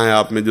त्रुटियां हैं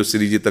आप में जो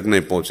श्री जी तक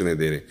नहीं पहुंचने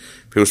दे रहे।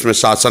 फिर उसमें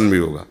शासन भी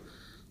होगा।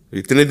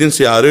 इतने दिन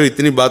से आ रहे हो,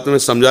 इतनी बात तुम्हें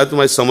समझाए,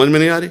 तुम्हारी समझ में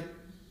नहीं आ रही,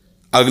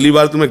 अगली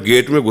बार तुम्हें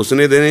गेट में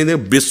घुसने देने नहीं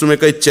दे, विश्व में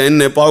कहीं चैन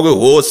नहीं पाओगे,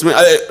 होश में।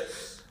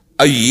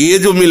 अरे ये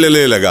जो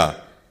मिलने लगा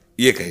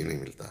ये कहीं नहीं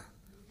मिलता,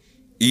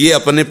 ये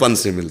अपनेपन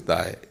से मिलता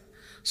है।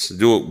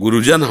 जो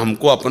गुरुजन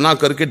हमको अपना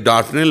करके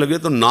डांटने लगे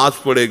तो नाच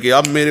पड़े कि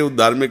अब मेरे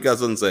उद्धार में क्या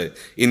संशय,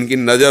 इनकी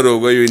नजर हो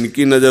गई,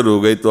 इनकी नजर हो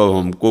गई, तो अब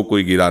हमको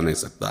कोई गिरा नहीं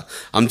सकता।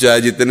 हम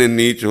चाहे जितने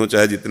नीच हो,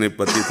 चाहे जितने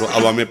पतित हो,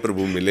 अब हमें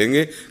प्रभु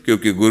मिलेंगे,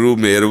 क्योंकि गुरु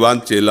मेहरबान,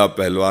 चेला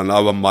पहलवान,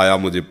 अब हम माया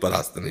मुझे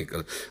परास्त नहीं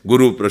कर।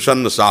 गुरु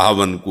प्रसन्न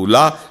साहब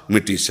अनुकूला,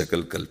 मिटी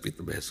सकल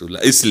कल्पित भयसूला।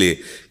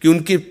 इसलिए कि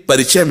उनके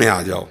परिचय में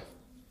आ जाओ,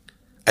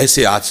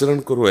 ऐसे आचरण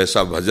करो,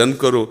 ऐसा भजन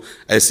करो,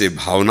 ऐसे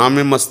भावना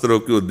में मस्त रहो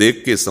कि वो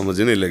देख के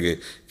समझने लगे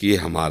कि ये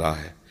हमारा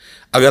है।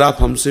 अगर आप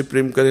हमसे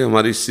प्रेम करें,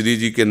 हमारी श्री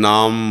जी के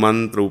नाम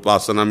मंत्र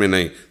उपासना में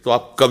नहीं, तो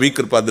आप कभी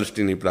कृपा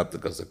दृष्टि नहीं प्राप्त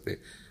कर सकते,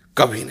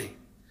 कभी नहीं।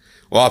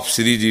 वो आप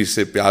श्री जी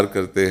से प्यार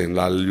करते हैं,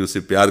 लालजू से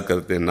प्यार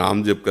करते हैं,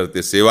 नाम जप करते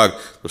हैं, सेवा,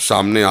 तो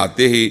सामने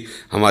आते ही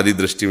हमारी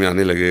दृष्टि में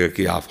आने लगेगा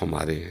कि आप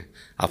हमारे हैं,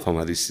 आप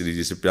हमारी श्री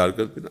जी से प्यार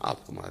करते हैं,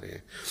 आप हमारे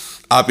हैं।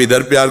 आप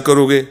इधर प्यार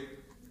करोगे,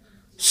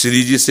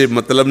 श्री जी से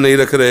मतलब नहीं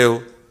रख रहे हो,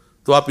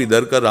 तो आप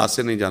इधर का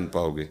रहस्य नहीं जान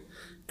पाओगे,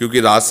 क्योंकि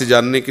रहस्य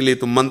जानने के लिए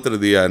तो मंत्र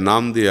दिया है,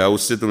 नाम दिया है,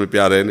 उससे तुम्हें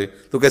प्यार है नहीं,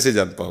 तो कैसे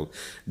जान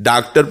पाओगे।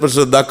 डॉक्टर पर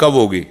श्रद्धा कब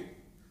होगी?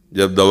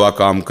 जब दवा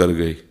काम कर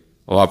गई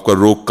और आपका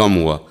रोग कम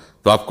हुआ,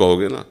 तो आप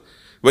कहोगे ना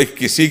भाई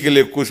किसी के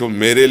लिए कुछ हो,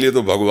 मेरे लिए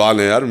तो भगवान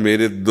है यार,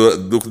 मेरे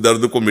दुख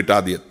दर्द को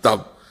मिटा दिया,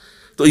 तब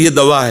तो ये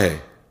दवा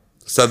है।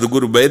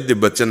 सदगुरु वैद्य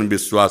बचन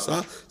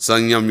विश्वासा,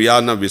 संयम या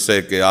न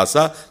विषय के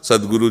आशा।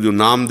 सदगुरु जो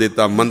नाम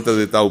देता, मंत्र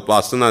देता,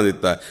 उपासना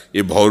देता है,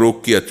 ये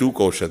भवरोग की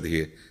अचूक औषधि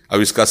है।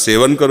 अब इसका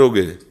सेवन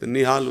करोगे तो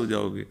निहाल हो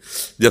जाओगे।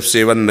 जब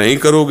सेवन नहीं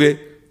करोगे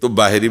तो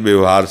बाहरी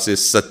व्यवहार से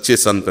सच्चे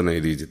संत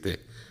नहीं रीझते।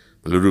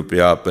 मतलब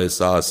रुपया,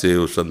 पैसा,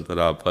 सेव,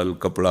 संतरा, फल,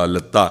 कपड़ा,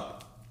 लत्ता,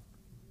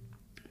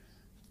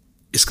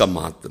 इसका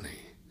महत्व नहीं।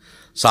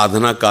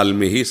 साधना काल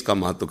में ही इसका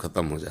महत्व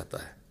खत्म हो जाता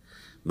है।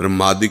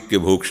 ब्रह्मादिक के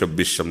भोग शब्द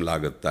विषम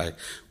लागता है,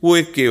 वो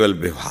एक केवल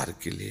व्यवहार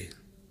के लिए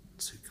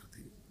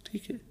स्वीकृति।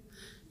 ठीक है,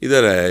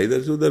 इधर आया,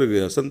 इधर से उधर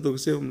गया, संतों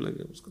से हम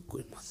लगे, उसका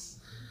कोई महत्व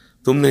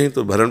तुम नहीं।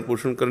 तो भरण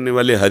पोषण करने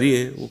वाले हरि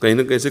हैं, वो कहीं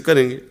ना कहीं से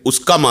करेंगे,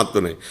 उसका महत्व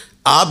नहीं।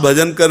 आप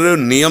भजन कर रहे हो,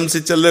 नियम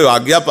से चल रहे हो,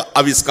 आज्ञा,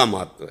 अब इसका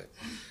महत्व है।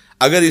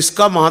 अगर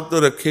इसका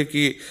महत्व रखे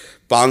कि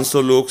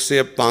 500 लोग से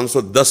अब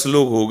 510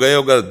 लोग हो गए,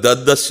 अगर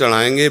 10-10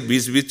 चढ़ाएंगे,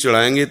 20-20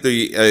 चढ़ाएंगे, तो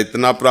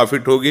इतना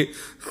प्रॉफिट होगी,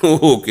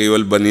 वो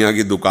केवल बनिया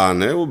की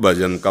दुकान है, वो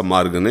भजन का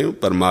मार्ग नहीं, वो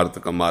परमार्थ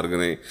का मार्ग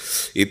नहीं।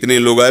 इतने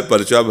लोग आए,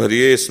 पर्चा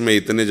भरिए, इसमें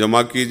इतने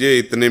जमा कीजिए,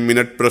 इतने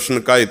मिनट प्रश्न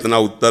का, इतना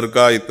उत्तर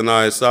का,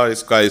 इतना ऐसा,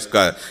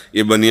 इसका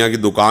ये बनिया की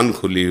दुकान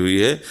खुली हुई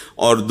है।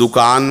 और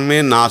दुकान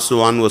में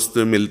नाशवान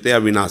वस्तुएं मिलते हैं,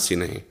 अविनाशी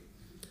नहीं।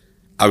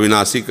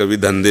 अविनाशी कभी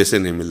धंधे से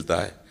नहीं मिलता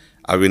है।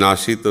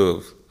 अविनाशी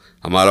तो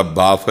हमारा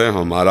बाप है,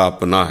 हमारा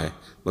अपना है,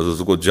 बस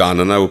उसको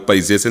जानना है। वो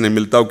पैसे से नहीं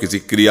मिलता, वो किसी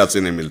क्रिया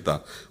से नहीं मिलता,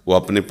 वो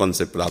अपनेपन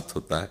से प्राप्त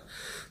होता है।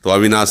 तो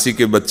अविनाशी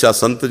के बच्चा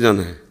संत जन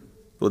है,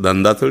 तो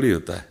धंधा थोड़ी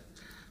होता है,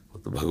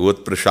 तो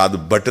भगवत प्रसाद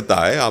बटता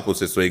है। आप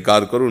उसे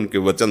स्वीकार करो, उनके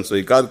वचन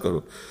स्वीकार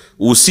करो,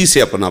 उसी से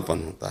अपनापन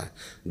होता है।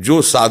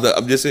 जो साधक,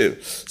 अब जैसे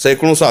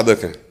सैकड़ों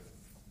साधक हैं,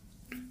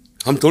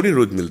 हम थोड़ी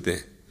रोज मिलते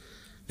हैं,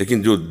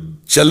 लेकिन जो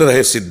चल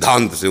रहे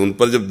सिद्धांत से, उन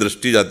पर जब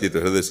दृष्टि जाती है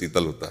तो हृदय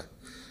शीतल होता है।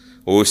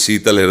 वो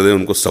शीतल हृदय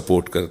उनको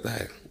सपोर्ट करता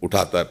है,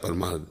 उठाता है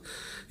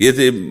परमार्थ। ये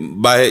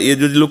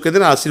जो लोग कहते हैं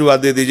ना आशीर्वाद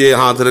दे दीजिए,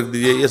 हाथ रख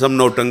दीजिए, ये सब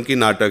नौटंकी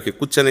नाटक है,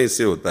 कुछ नहीं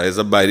इससे होता है, ये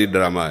सब बाहरी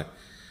ड्रामा है।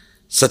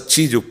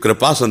 सच्ची जो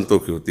कृपा संतों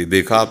की होती है,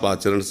 देखा आप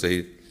आचरण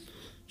सही,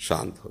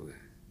 शांत हो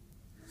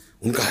गए,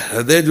 उनका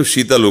हृदय जो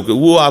शीतल होकर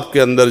वो आपके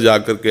अंदर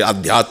जाकर के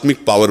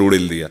आध्यात्मिक पावर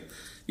उड़ेल दिया।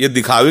 ये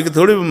दिखावे की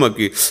थोड़ी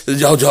मक्की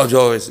जाओ जाओ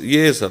जाओ,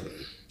 ये सब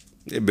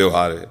ये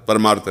व्यवहार है,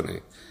 परमार्थ नहीं।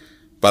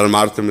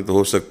 परमार्थ में तो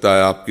हो सकता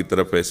है आपकी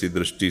तरफ ऐसी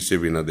दृष्टि से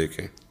भी ना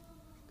देखें,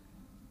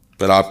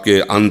 पर आपके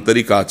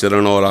आंतरिक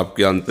आचरण और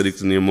आपके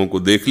आंतरिक नियमों को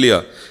देख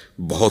लिया,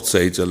 बहुत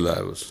सही चल रहा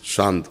है, बस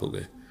शांत हो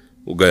गए,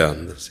 वो गया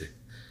अंदर से।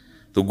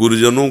 तो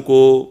गुरुजनों को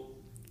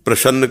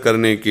प्रसन्न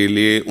करने के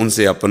लिए,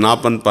 उनसे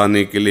अपनापन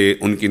पाने के लिए,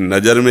 उनकी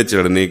नज़र में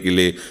चढ़ने के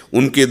लिए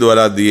उनके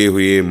द्वारा दिए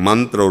हुए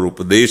मंत्र और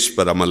उपदेश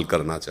पर अमल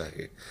करना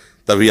चाहिए,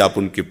 तभी आप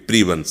उनके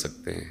प्रिय बन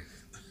सकते हैं।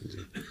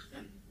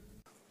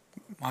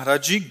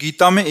 महाराज जी,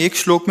 गीता में एक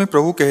श्लोक में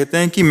प्रभु कहते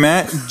हैं कि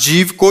मैं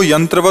जीव को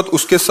यंत्रवत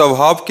उसके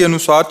स्वभाव के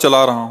अनुसार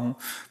चला रहा हूं।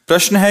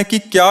 प्रश्न है कि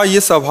क्या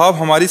ये स्वभाव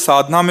हमारी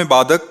साधना में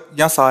बाधक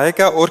या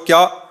सहायक है, और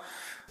क्या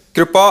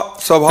कृपा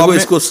स्वभाव में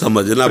इसको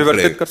समझना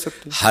परिवर्तित कर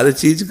सकती है?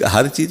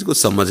 हर चीज को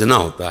समझना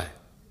होता है।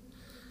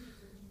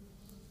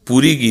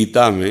 पूरी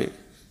गीता में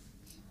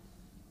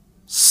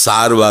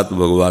सार बात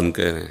भगवान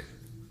कह रहे हैं,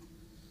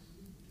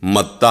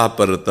 मत्ता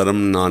परतरम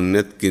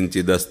नान्यत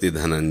किंचिदस्ति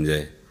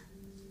धनंजय,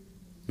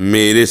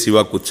 मेरे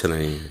सिवा कुछ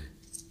नहीं है।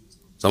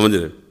 समझ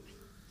रहे?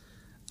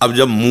 अब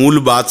जब मूल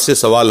बात से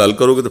सवाल हल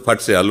करोगे तो फट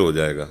से हल हो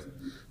जाएगा,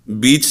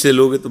 बीच से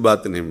लोगे तो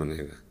बात नहीं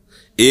बनेगा।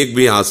 एक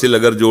भी हासिल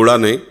अगर जोड़ा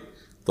नहीं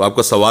तो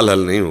आपका सवाल हल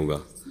नहीं होगा।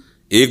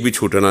 एक भी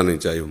छूटना नहीं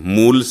चाहिए,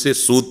 मूल से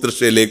सूत्र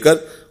से लेकर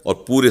और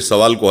पूरे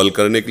सवाल को हल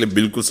करने के लिए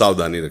बिल्कुल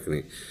सावधानी रखनी।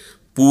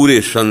 पूरे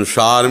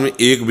संसार में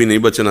एक भी नहीं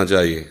बचना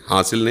चाहिए,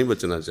 हासिल नहीं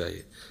बचना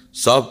चाहिए,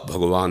 सब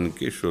भगवान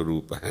के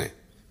स्वरूप हैं।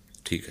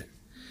 ठीक है।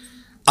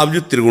 अब जो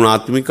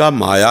त्रिगुणात्मिका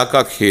माया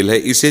का खेल है,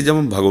 इसे जब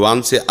हम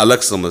भगवान से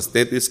अलग समझते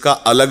हैं तो इसका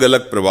अलग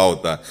अलग प्रभाव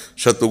होता है,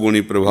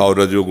 सतोगुणी प्रभाव,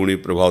 रजोगुणी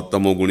प्रभाव,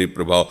 तमोगुणी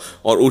प्रभाव,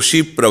 और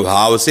उसी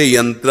प्रभाव से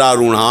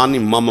यंत्रारूढ़ान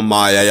मम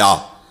माया।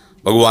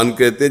 भगवान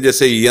कहते हैं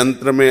जैसे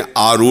यंत्र में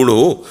आरूढ़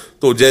हो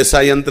तो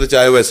जैसा यंत्र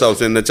चाहे वैसा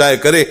उसे नचाए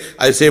करे,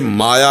 ऐसे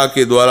माया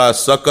के द्वारा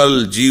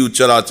सकल जीव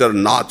चराचर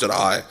नाच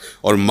रहा है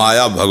और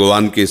माया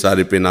भगवान के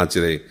इशारे पे नाच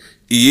रहे।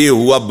 ये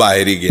हुआ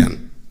बाहरी ज्ञान।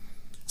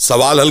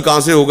 सवाल हल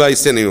कहां से होगा?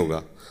 इससे नहीं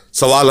होगा।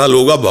 सवाल हल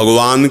होगा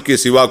भगवान के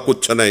सिवा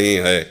कुछ नहीं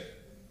है।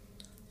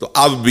 तो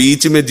अब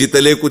बीच में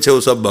जितने कुछ है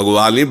वो सब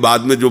भगवान ही,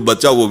 बाद में जो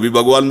बचा वो भी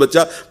भगवान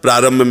बचा,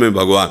 प्रारंभ में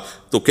भगवान।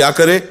 तो क्या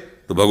करे?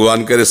 तो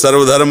भगवान करे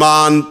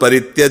सर्वधर्मान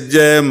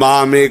परित्यज्य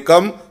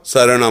मामेकम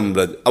शरणम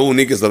व्रज। अब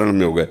उन्हीं के शरण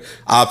में हो गए।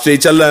 आपसे ही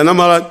चल रहा है ना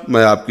महाराज,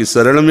 मैं आपकी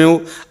शरण में हूं,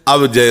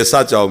 अब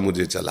जैसा चाहो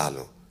मुझे चला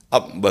लो।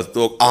 अब बस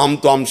तो अहम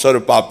तो हम सर्व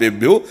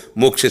पापेभ्यो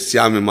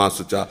मोक्षयिष्यामि मा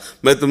शुचा,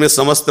 मैं तुम्हें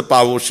समस्त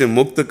पापों से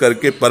मुक्त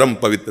करके परम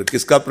पवित्र।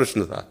 किसका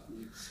प्रश्न था?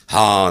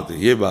 हाँ, तो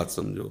ये बात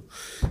समझो,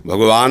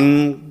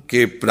 भगवान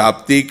के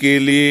प्राप्ति के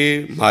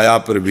लिए, माया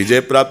पर विजय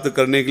प्राप्त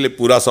करने के लिए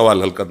पूरा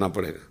सवाल हल करना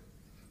पड़ेगा।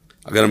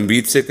 अगर हम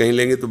बीच से कहीं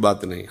लेंगे तो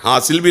बात नहीं।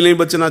 हासिल भी नहीं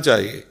बचना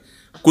चाहिए,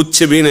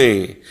 कुछ भी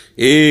नहीं,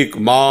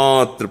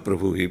 एकमात्र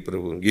प्रभु ही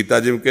प्रभु। गीता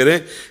जी में कह रहे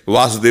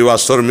वासुदेवा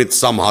स्वरमित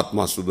सा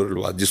महात्मा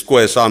सुदुर्लभा। जिसको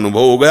ऐसा अनुभव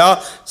हो गया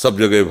सब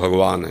जगह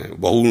भगवान है।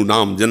 बहु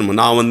नाम जन्म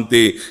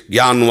नावंते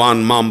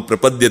ज्ञानवान माम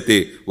प्रपद्यते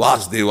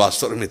वासुदेवा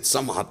स्वरमित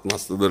सा महात्मा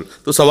सुदुर्लभ।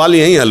 तो सवाल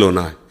यही हल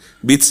होना है,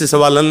 बीच से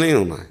सवाल हल नहीं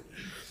होना है।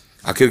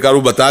 आखिरकार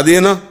वो बता दिए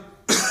ना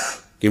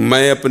कि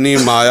मैं अपनी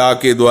माया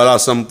के द्वारा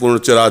संपूर्ण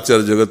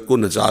चराचर जगत को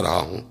नचा रहा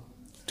हूं।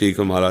 ठीक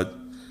है महाराज,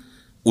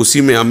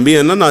 उसी में हम भी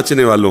हैं ना,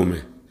 नाचने वालों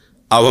में।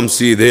 अब हम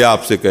सीधे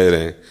आपसे कह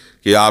रहे हैं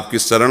कि आपकी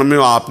शरण में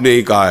आपने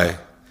ही कहा है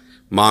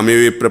मामे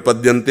वे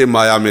प्रपद्यंते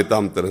माया में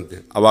ताम तरंते।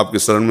 अब आपकी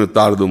शरण में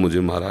उतार दो मुझे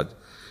महाराज,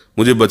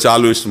 मुझे बचा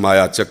लो इस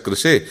माया चक्र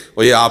से,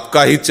 और ये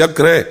आपका ही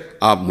चक्र है,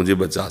 आप मुझे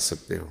बचा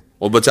सकते हो।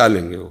 और बचा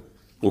लेंगे।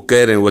 वो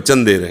कह रहे हैं,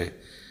 वचन दे रहे हैं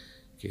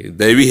कि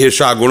दैवी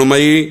हेषा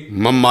गुणमयी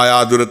मम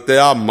माया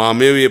दुरत्या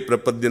मामे वे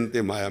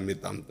प्रपद्यंते माया में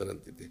ताम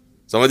तरंते।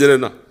 समझ रहे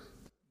ना?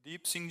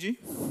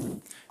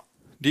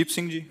 दीप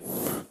सिंह जी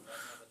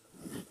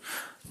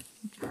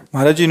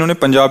महाराज जी, इन्होंने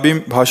पंजाबी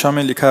भाषा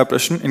में लिखा है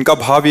प्रश्न। इनका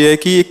भाव यह है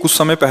कि ये कुछ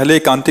समय पहले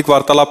एकांतिक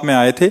वार्तालाप में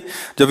आए थे,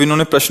 जब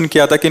इन्होंने प्रश्न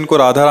किया था कि इनको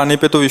राधा रानी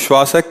पे तो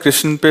विश्वास है,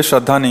 कृष्ण पे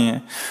श्रद्धा नहीं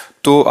है।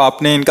 तो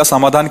आपने इनका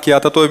समाधान किया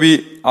था, तो अभी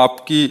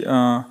आपकी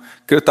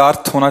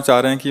कृतार्थ होना चाह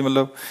रहे हैं कि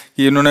मतलब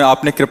कि इन्होंने,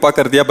 आपने कृपा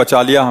कर दिया,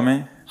 बचा लिया हमें।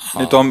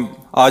 नहीं तो हम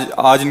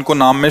आज इनको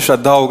नाम में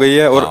श्रद्धा हो गई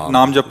है और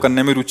नाम जप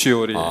करने में रुचि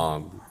हो रही है। हाँ,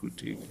 बिल्कुल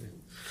ठीक है।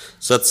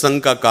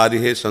 सत्संग का कार्य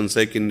है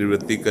संशय की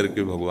निवृत्ति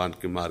करके भगवान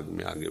के मार्ग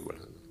में आगे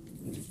बढ़ाना।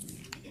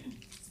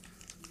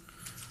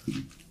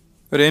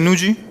 रेणु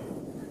जी,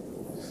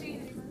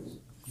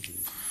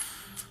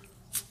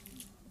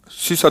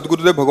 श्री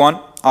सदगुरुदेव भगवान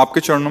आपके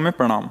चरणों में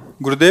प्रणाम।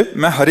 गुरुदेव,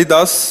 मैं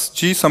हरिदास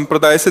जी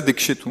संप्रदाय से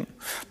दीक्षित हूँ,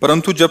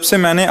 परंतु जब से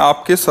मैंने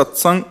आपके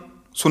सत्संग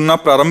सुनना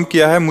प्रारंभ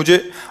किया है,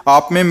 मुझे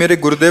आप में मेरे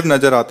गुरुदेव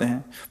नजर आते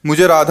हैं।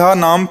 मुझे राधा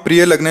नाम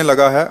प्रिय लगने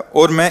लगा है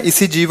और मैं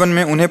इसी जीवन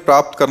में उन्हें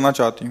प्राप्त करना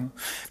चाहती हूँ।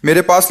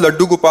 मेरे पास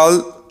लड्डू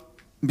गोपाल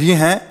भी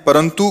हैं,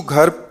 परंतु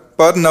घर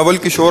पर नवल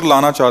किशोर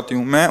लाना चाहती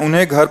हूँ। मैं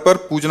उन्हें घर पर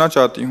पूजना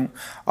चाहती हूँ।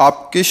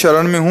 आपकी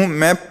शरण में हूँ,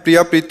 मैं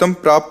प्रिया प्रीतम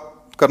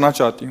प्राप्त करना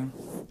चाहती हूँ।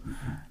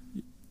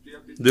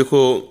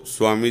 देखो,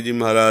 स्वामी जी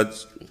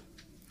महाराज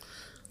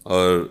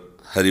और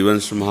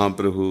हरिवंश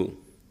महाप्रभु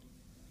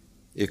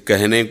ये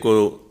कहने को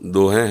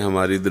दो हैं,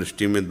 हमारी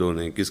दृष्टि में दो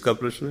नहीं। किसका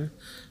प्रश्न है?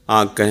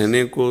 हाँ,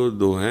 कहने को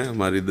दो हैं,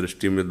 हमारी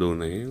दृष्टि में दो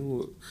नहीं।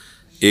 वो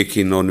एक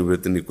ही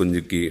नवनिवृत्त निकुंज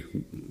की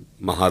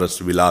महारस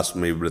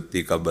विलासमयी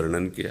वृत्ति का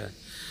वर्णन किया है।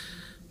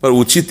 पर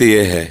उचित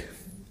यह है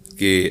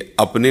कि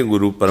अपने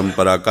गुरु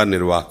परंपरा का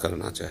निर्वाह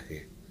करना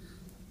चाहिए।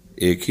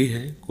 एक ही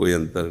है, कोई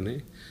अंतर नहीं।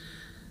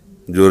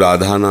 जो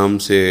राधा नाम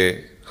से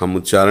हम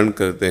उच्चारण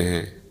करते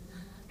हैं,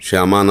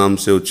 श्यामा नाम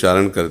से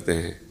उच्चारण करते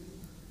हैं,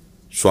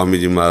 स्वामी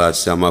जी महाराज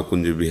श्यामा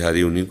कुंज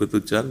बिहारी, उन्हीं को तो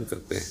उच्चारण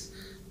करते हैं।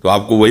 तो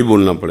आपको वही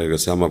बोलना पड़ेगा,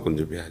 श्यामा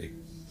कुंज बिहारी।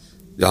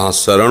 जहाँ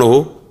शरण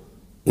हो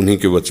उन्हीं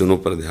के वचनों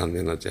पर ध्यान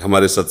देना चाहिए।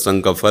 हमारे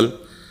सत्संग का फल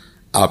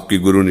आपकी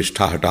गुरु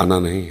निष्ठा हटाना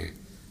नहीं है,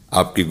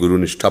 आपकी गुरु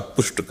निष्ठा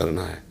पुष्ट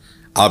करना है।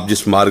 आप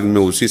जिस मार्ग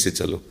में उसी से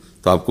चलो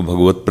तो आपको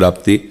भगवत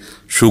प्राप्ति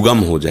सुगम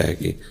हो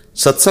जाएगी।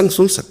 सत्संग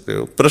सुन सकते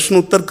हो, प्रश्न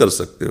उत्तर कर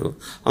सकते हो,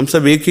 हम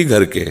सब एक ही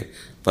घर के हैं,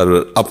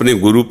 पर अपने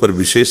गुरु पर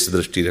विशेष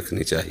दृष्टि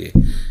रखनी चाहिए,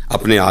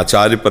 अपने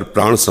आचार्य पर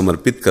प्राण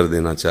समर्पित कर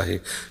देना चाहिए।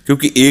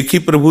 क्योंकि एक ही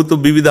प्रभु तो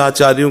विविध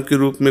आचार्यों के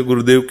रूप में,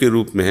 गुरुदेव के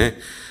रूप में है।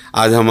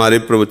 आज हमारे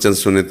प्रवचन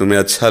सुने, तुम्हें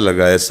अच्छा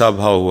लगा, ऐसा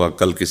भाव हुआ,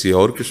 कल किसी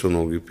और की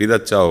सुनोगी, फिर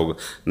अच्छा होगा,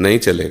 नहीं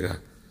चलेगा।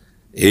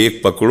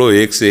 एक पकड़ो,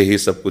 एक से ही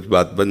सब कुछ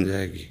बात बन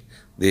जाएगी।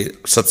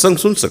 सत्संग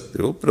सुन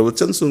सकते हो,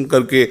 प्रवचन सुन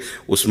करके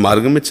उस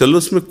मार्ग में चलो,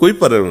 उसमें कोई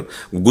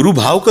गुरु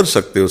भाव कर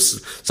सकते हो।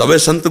 सभी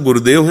संत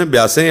गुरुदेव हैं,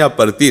 व्यास हैं या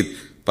परतीत,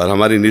 पर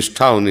हमारी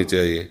निष्ठा होनी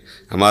चाहिए,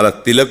 हमारा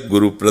तिलक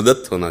गुरु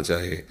प्रदत्त होना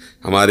चाहिए,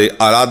 हमारे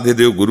आराध्य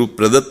देव गुरु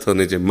प्रदत्त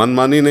होने चाहिए।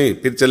 मनमानी नहीं,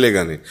 फिर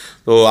चलेगा नहीं।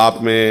 तो आप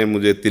में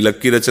मुझे तिलक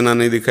की रचना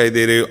नहीं दिखाई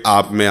दे रही,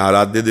 आप में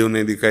आराध्य देव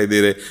नहीं दिखाई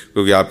दे रहे,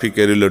 क्योंकि आप ही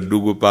कह रहे लड्डू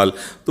गोपाल।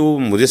 तो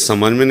मुझे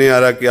समझ में नहीं आ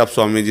रहा कि आप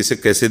स्वामी जी से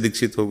कैसे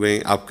दीक्षित हो गए,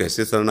 आप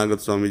कैसे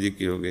शरणागत स्वामी जी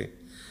की हो गए।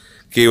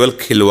 केवल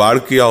खिलवाड़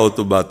किया हो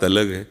तो बात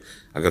अलग है।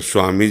 अगर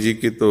स्वामी जी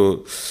की,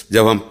 तो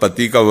जब हम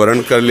पति का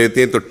वर्ण कर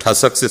लेते हैं तो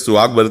ठसक से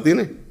सुहाग भरती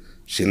नहीं,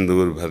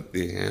 सिंदूर भरते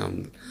हैं,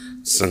 हम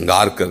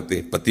श्रृंगार करते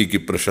हैं पति की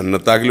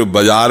प्रसन्नता के लिए,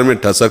 बाजार में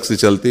ठसक से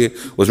चलती है,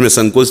 उसमें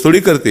संकोच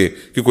थोड़ी करती है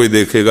कि कोई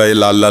देखेगा ये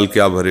लाल लाल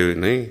क्या भरे हुए।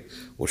 नहीं,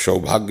 वो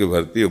सौभाग्य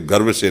भरती है,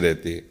 गर्व से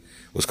रहती है,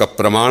 उसका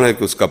प्रमाण है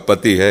कि उसका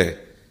पति है,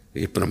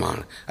 ये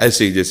प्रमाण।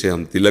 ऐसे ही जैसे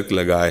हम तिलक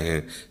लगाए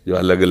हैं, जो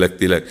अलग अलग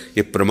तिलक,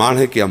 ये प्रमाण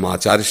है कि हम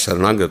आचार्य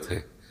शरणागत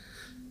हैं।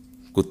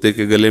 कुत्ते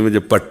के गले में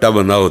जब पट्टा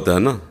बंधा होता है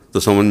ना, तो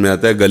समझ में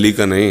आता है गली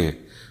का नहीं है।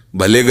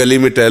 भले गली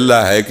में टहल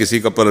रहा है, किसी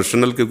का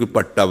पर्सनल, क्योंकि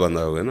पट्टा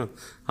बंधा हुआ है ना।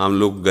 हम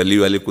लोग गली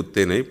वाले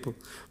कुत्ते नहीं,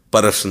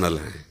 पर्सनल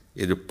हैं।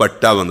 ये जो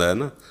पट्टा बंधा है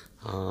ना,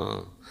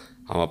 हाँ,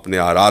 हम अपने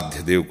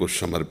आराध्य देव को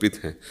समर्पित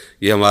हैं।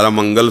 ये हमारा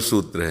मंगल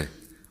सूत्र है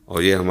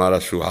और ये हमारा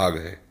सुहाग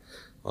है,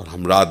 और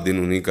हम रात दिन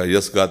उन्हीं का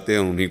यश गाते हैं,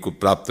 उन्हीं को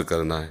प्राप्त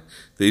करना है।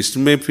 तो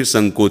इसमें फिर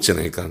संकोच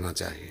नहीं करना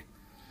चाहिए।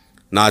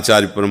 ना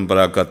आचार्य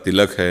परंपरा का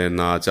तिलक है,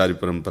 ना आचार्य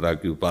परंपरा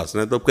की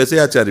उपासना है, तो अब कैसे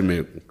आचार्य में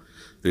हूँ?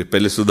 तो ये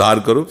पहले सुधार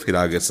करो, फिर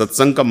आगे।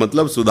 सत्संग का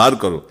मतलब सुधार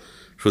करो,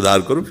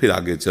 सुधार करो, फिर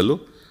आगे चलो।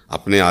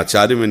 अपने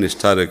आचार्य में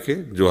निष्ठा रखे।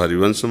 जो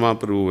हरिवंश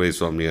महाप्रभु वही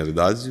स्वामी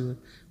हरिदास जी है,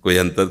 कोई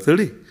अंतर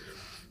थोड़ी।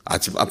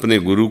 आज अपने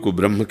गुरु को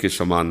ब्रह्म के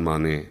समान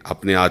माने,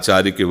 अपने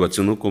आचार्य के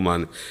वचनों को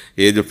माने।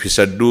 ये जो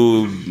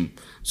फिसड्डू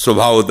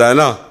स्वभाव होता है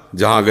ना,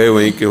 जहाँ गए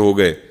वहीं के हो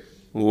गए,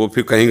 वो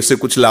फिर कहीं से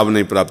कुछ लाभ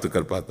नहीं प्राप्त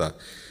कर पाता।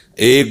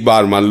 एक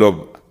बार मान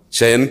लो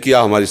चयन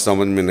किया, हमारी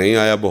समझ में नहीं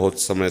आया, बहुत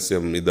समय से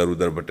हम इधर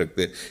उधर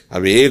भटकते,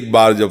 अब एक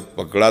बार जब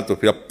पकड़ा तो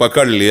फिर अब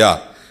पकड़ लिया।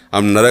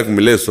 हम नरक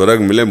मिले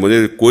स्वर्ग मिले,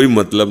 मुझे कोई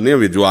मतलब नहीं,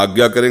 अभी जो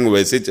आज्ञा करेंगे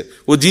वैसे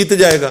वो जीत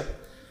जाएगा।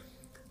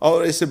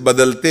 और ऐसे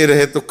बदलते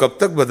रहे तो कब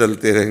तक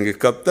बदलते रहेंगे,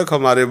 कब तक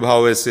हमारे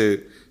भाव ऐसे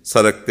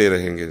सरकते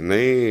रहेंगे?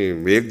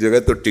 नहीं, एक जगह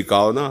तो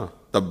टिकाओ ना,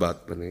 तब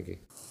बात बनेगी।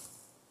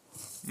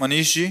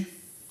 मनीष जी,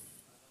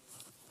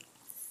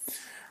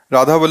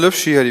 राधा वल्लभ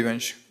श्री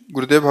हरिवंश,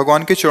 गुरुदेव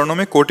भगवान के चरणों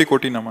में कोटि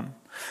कोटि नमन।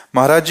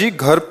 महाराज जी,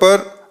 घर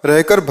पर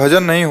रहकर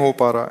भजन नहीं हो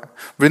पा रहा है,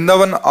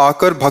 वृंदावन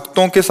आकर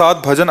भक्तों के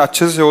साथ भजन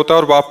अच्छे से होता है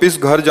और वापस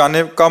घर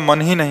जाने का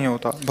मन ही नहीं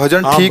होता।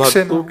 भजन ठीक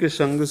से, भक्तों के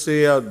संग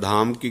से या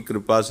धाम की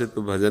कृपा से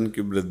तो भजन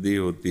की वृद्धि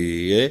होती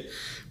ही है,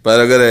 पर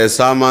अगर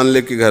ऐसा मान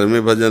ले कि घर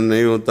में भजन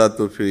नहीं होता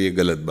तो फिर ये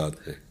गलत बात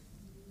है।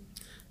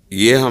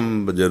 ये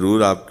हम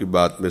जरूर आपकी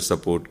बात में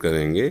सपोर्ट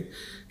करेंगे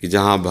कि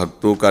जहाँ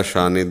भक्तों का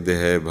सानिध्य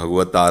है,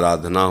 भगवत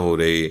आराधना हो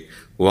रही,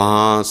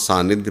 वहाँ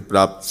सानिध्य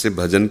प्राप्त से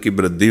भजन की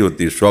वृद्धि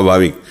होती है,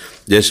 स्वाभाविक।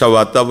 जैसा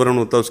वातावरण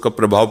होता है उसका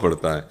प्रभाव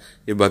पड़ता है।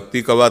 ये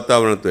भक्ति का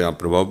वातावरण, तो यहाँ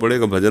प्रभाव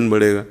पड़ेगा, भजन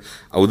बढ़ेगा।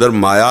 उधर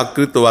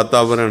मायाकृत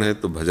वातावरण है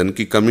तो भजन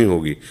की कमी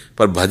होगी,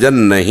 पर भजन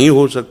नहीं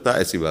हो सकता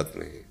ऐसी बात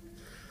नहीं।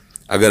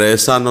 अगर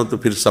ऐसा न हो तो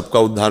फिर सबका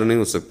उद्धार नहीं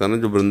हो सकता ना।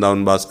 जो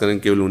वृंदावन वास करें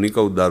केवल उन्हीं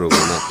का उद्धार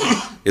होगा ना।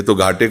 ये तो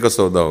घाटे का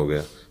सौदा हो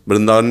गया।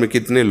 वृंदावन में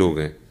कितने लोग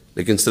हैं,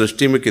 लेकिन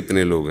सृष्टि में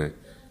कितने लोग हैं?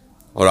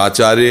 और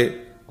आचार्य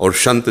और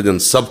संत जन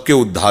सबके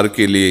उद्धार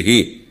के लिए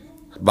ही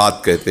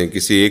बात कहते हैं,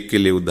 किसी एक के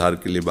लिए उद्धार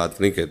के लिए बात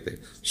नहीं कहते।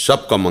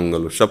 सबका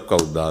मंगल हो, सबका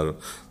उद्धार हो।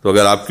 तो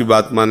अगर आपकी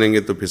बात मानेंगे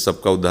तो फिर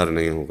सबका उद्धार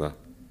नहीं होगा।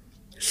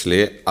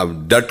 इसलिए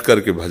अब डट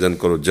करके भजन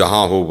करो,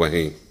 जहाँ हो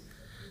वहीं।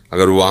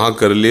 अगर वहाँ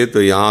कर लिए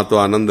तो यहाँ तो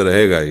आनंद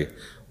रहेगा ही,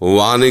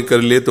 वहाँ नहीं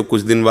कर लिए तो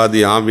कुछ दिन बाद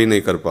यहाँ भी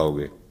नहीं कर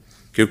पाओगे।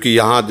 क्योंकि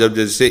यहाँ जब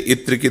जैसे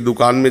इत्र की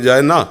दुकान में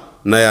जाए ना,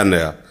 नया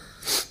नया,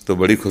 तो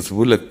बड़ी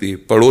खुशबू लगती है,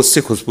 पड़ोस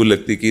से खुशबू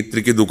लगती है कि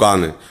इत्र की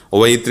दुकान है, और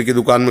वही इत्र की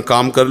दुकान में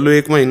काम कर लो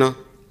 1 महीना,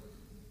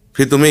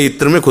 फिर तुम्हें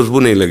इत्र में खुशबू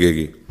नहीं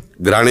लगेगी।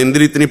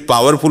 घ्राणेंद्रिय इतनी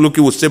पावरफुल हो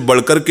कि उससे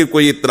बढ़कर के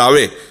कोई इत्र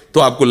आवे तो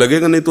आपको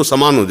लगेगा, नहीं तो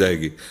समान हो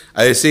जाएगी।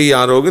 ऐसे ही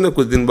यहाँ रहोगे ना,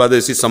 कुछ दिन बाद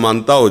ऐसी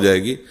समानता हो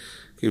जाएगी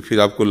कि फिर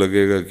आपको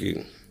लगेगा कि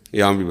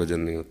यहाँ भी भजन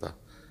नहीं होता।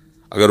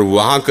 अगर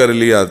वहाँ कर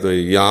लिया तो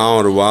यहाँ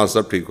और वहाँ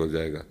सब ठीक हो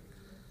जाएगा।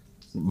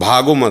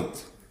 भागो मत,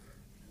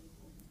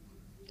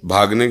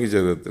 भागने की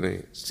जरूरत नहीं।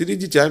 श्री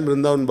जी चाहे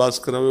वृंदावन वास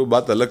करावे, वो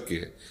बात अलग की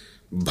है।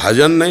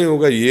 भजन नहीं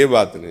होगा ये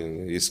बात नहीं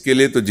है, इसके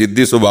लिए तो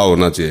जिद्दी स्वभाव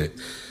होना चाहिए।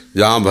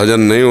 जहाँ भजन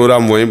नहीं हो रहा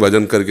हम वहीं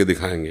भजन करके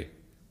दिखाएंगे।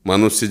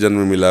 मनुष्य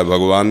जन्म मिला है,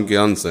 भगवान के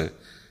अंश है,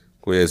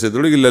 कोई ऐसे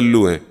थोड़ी कि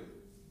लल्लू हैं।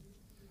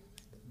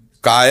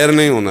 कायर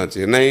नहीं होना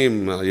चाहिए,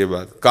 नहीं ये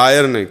बात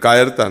कायर नहीं,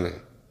 कायरता नहीं।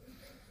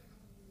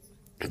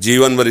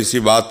 जीवन भर इसी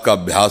बात का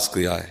अभ्यास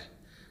किया है।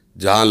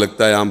 जहाँ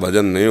लगता है यहाँ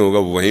भजन नहीं होगा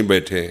वहीं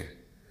बैठे हैं।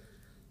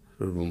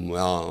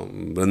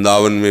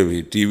 वृंदावन में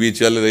भी टीवी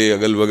चल रही है,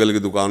 अगल बगल की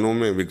दुकानों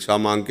में भिक्षा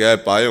मांग के आए,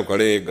 पायो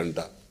खड़े 1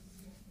 घंटा,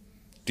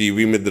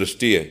 टीवी में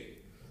दृष्टि है,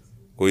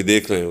 कोई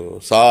देख रहे हो,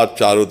 साथ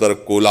चारों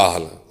तरफ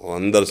कोलाहल और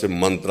अंदर से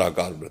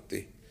मंत्राकार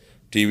वृत्ति।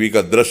 टीवी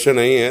का दृश्य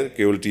नहीं है,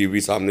 केवल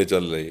टीवी सामने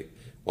चल रही है,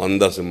 और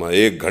अंदर से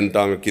 1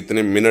 घंटा में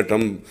कितने मिनट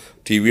हम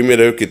टीवी में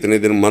रहे, कितने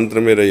दिन मंत्र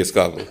में रहे,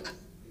 इसका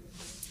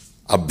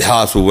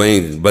अभ्यास।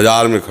 वहीं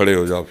बाजार में खड़े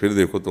हो जाओ, फिर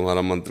देखो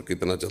तुम्हारा मंत्र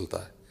कितना चलता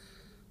है।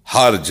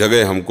 हर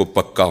जगह हमको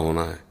पक्का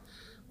होना है।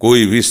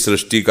 कोई भी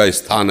सृष्टि का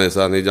स्थान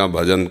ऐसा नहीं जहाँ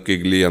भजन के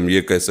लिए हम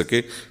ये कह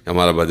सके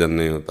हमारा भजन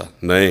नहीं होता।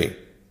 नहीं,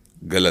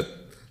 गलत,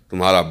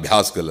 तुम्हारा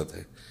अभ्यास गलत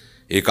है।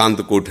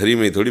 एकांत कोठरी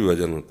में ही थोड़ी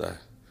भजन होता है।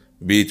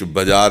 बीच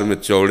बाजार में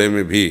चौड़े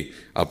में भी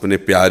अपने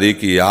प्यारे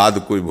की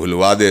याद कोई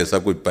भुलवा दे, ऐसा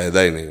कोई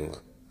पैदा ही नहीं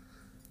हुआ।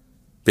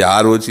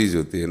 प्यार वो चीज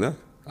होती है ना।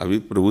 अभी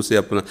प्रभु से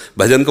अपना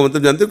भजन का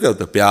मतलब जानते हो क्या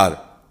होता है? प्यार।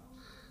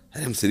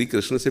 अरे हम श्री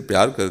कृष्ण से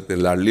प्यार करते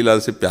हैं, लाडली लाल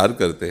से प्यार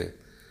करते हैं,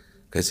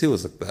 कैसे हो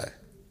सकता है?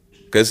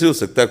 कैसे हो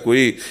सकता है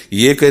कोई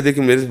ये कह दे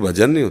कि मेरे से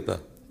भजन नहीं होता?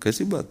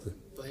 कैसी बात है?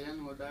 भजन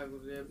होता है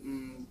गुरुदेव,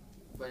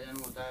 भजन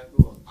होता है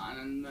तो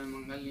आनंद में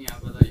मंगल नहीं आ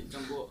पाता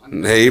एकदम वो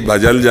नहीं,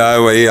 भजन जाए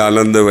वही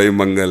आनंद वही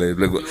मंगल है।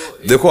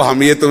 देखो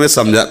हम ये तुम्हें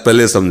समझा,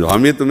 पहले समझो,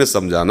 हम ये तुम्हें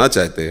समझाना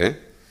चाहते हैं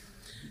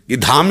कि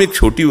धाम एक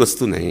छोटी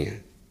वस्तु नहीं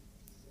है।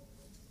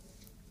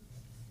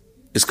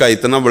 इसका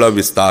इतना बड़ा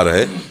विस्तार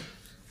है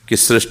कि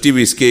सृष्टि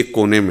भी इसके एक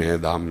कोने में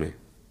है, धाम में।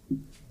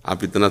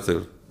 आप इतना से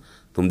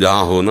तुम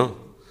जहां हो ना,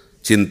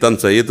 चिंतन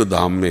सही तो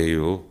धाम में ही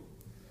हो,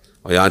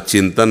 और यहाँ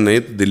चिंतन नहीं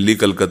तो दिल्ली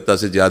कलकत्ता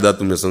से ज्यादा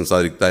तुम्हें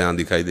संसारिकता यहाँ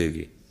दिखाई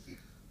देगी।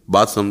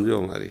 बात समझो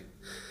हमारी।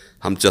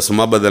 हम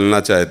चश्मा बदलना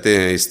चाहते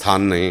हैं,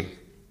 स्थान नहीं।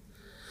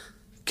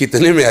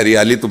 कितने में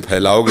हरियाली तुम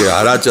फैलाओगे?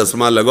 हरा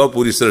चश्मा लगाओ,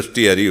 पूरी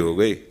सृष्टि हरी हो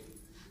गई।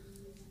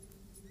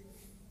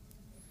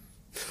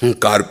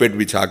 कारपेट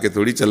बिछा के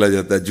थोड़ी चला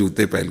जाता है,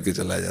 जूते पहन के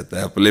चला जाता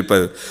है।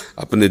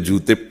 अपने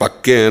जूते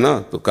पक्के हैं ना,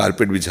 तो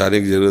कारपेट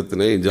बिछाने की जरूरत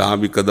नहीं। जहां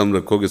भी कदम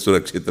रखोगे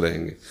सुरक्षित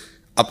रहेंगे।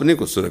 अपने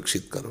को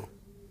सुरक्षित करो।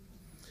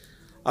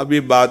 अब ये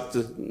बात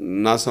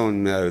ना समझ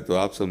में आए तो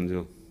आप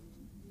समझो।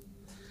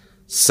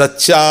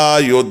 सच्चा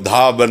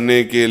योद्धा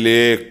बनने के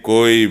लिए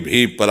कोई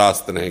भी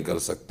परास्त नहीं कर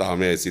सकता।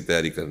 हमें ऐसी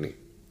तैयारी करनी।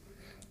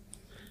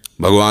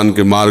 भगवान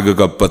के मार्ग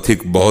का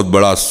पथिक बहुत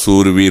बड़ा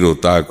सूरवीर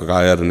होता है,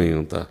 कायर नहीं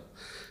होता।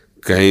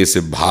 कहीं से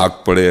भाग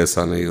पड़े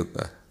ऐसा नहीं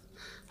होता है।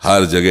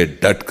 हर जगह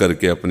डट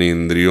करके अपनी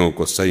इंद्रियों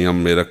को संयम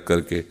में रख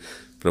करके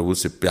प्रभु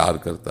से प्यार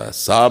करता है।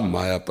 सब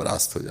माया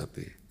परास्त हो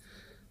जाती है।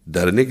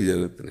 डरने की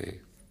जरूरत नहीं।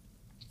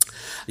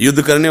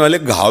 युद्ध करने वाले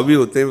घाव भी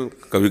होते हैं,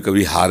 कभी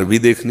कभी हार भी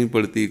देखनी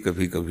पड़ती,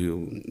 कभी कभी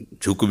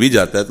झुक भी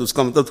जाता है, तो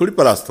उसका मतलब थोड़ी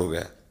परास्त हो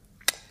गया।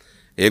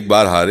 एक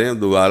बार हारे,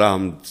 दोबारा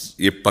हम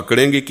ये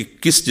पकड़ेंगे कि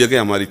किस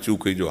जगह हमारी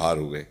चूक हुई जो हार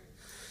हो गए।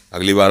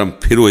 अगली बार हम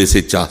फिर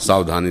वैसे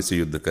सावधानी से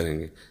युद्ध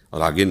करेंगे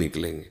और आगे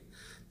निकलेंगे।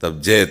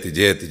 तब जयति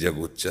जयति जग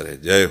उच्चरे,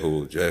 जय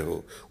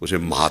हो, उसे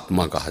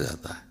महात्मा कहा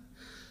जाता है।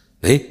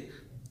 नहीं,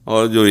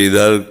 और जो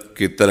इधर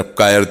की तरफ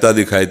कायरता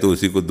दिखाए तो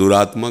उसी को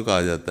दुरात्मा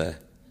कहा जाता है।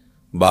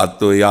 बात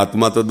तो ये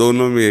आत्मा तो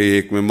दोनों में है,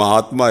 एक में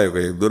महात्मा है,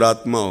 एक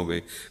दुरात्मा हो गई।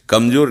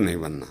 कमजोर नहीं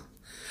बनना।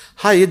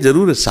 हाँ, ये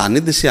जरूर है,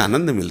 सानिध्य से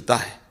आनंद मिलता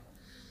है,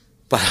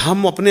 पर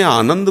हम अपने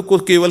आनंद को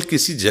केवल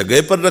किसी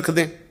जगह पर रख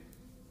दें,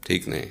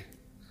 ठीक नहीं।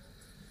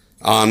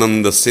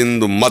 आनंद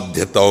सिंधु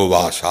मध्य तव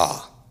भाषा,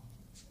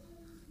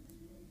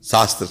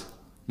 शास्त्र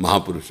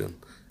महापुरुषन,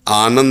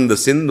 आनंद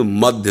सिंधु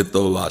मध्य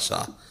तव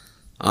भाषा।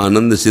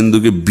 आनंद सिंधु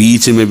के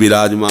बीच में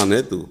विराजमान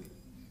है तू।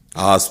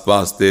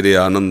 आसपास तेरे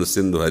आनंद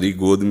सिंधु, हरी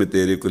गोद में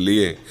तेरे को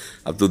लिए।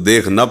 अब तू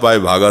देख ना पाए,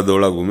 भागा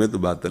दौड़ा घूमे तो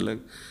बात अलग।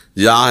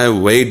 जहां है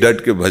वही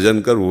डट के भजन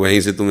कर,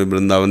 वहीं से तुम्हें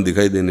वृंदावन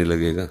दिखाई देने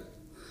लगेगा।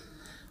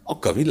 और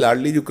कभी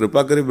लाडली जो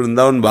कृपा करे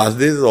वृंदावन बास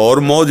दे तो और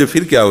मौज,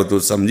 फिर क्या हो, तो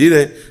समझ ही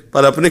रहे।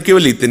 पर अपने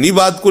केवल इतनी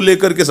बात को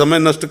लेकर के समय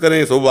नष्ट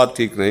करें, सो बात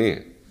ठीक नहीं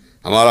है।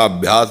 हमारा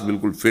अभ्यास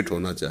बिल्कुल फिट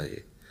होना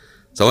चाहिए।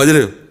 समझ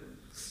रहे हो?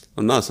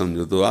 और ना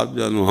समझो तो आप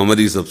जानो,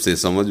 हमारी सबसे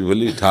समझ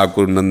भली।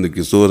 ठाकुर नंद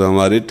किशोर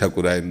हमारे,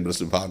 ठकुराइन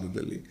बस भानु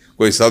दली।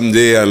 कोई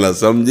समझे या ना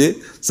समझे,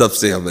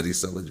 सबसे हमारी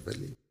समझ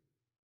भली।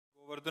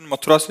 गोवर्धन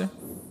मथुरा से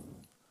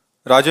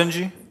राजन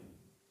जी।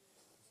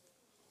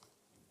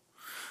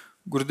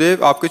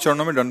 गुरुदेव आपके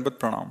चरणों में दंडवत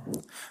प्रणाम।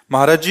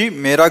 महाराज जी,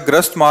 मेरा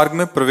ग्रस्त मार्ग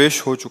में प्रवेश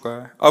हो चुका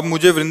है। अब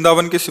मुझे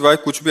वृंदावन के सिवाय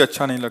कुछ भी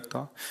अच्छा नहीं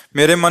लगता।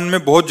 मेरे मन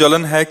में बहुत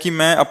जलन है कि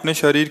मैं अपने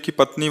शरीर की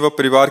पत्नी व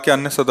परिवार के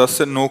अन्य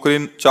सदस्य नौकरी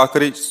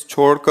चाकरी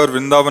छोड़कर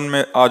वृंदावन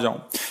में आ जाऊं।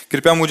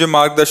 कृपया मुझे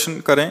मार्गदर्शन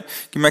करें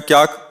कि मैं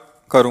क्या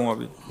करूं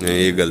अभी। नहीं,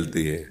 ये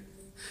गलती है,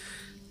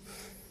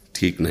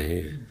 ठीक नहीं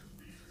है।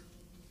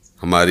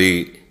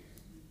 हमारी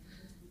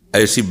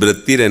ऐसी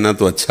वृत्ति रहना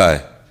तो अच्छा है,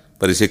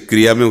 पर इसे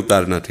क्रिया में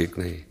उतारना ठीक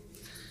नहीं।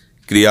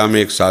 क्रिया में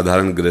एक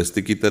साधारण गृहस्थ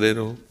की तरह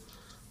रहो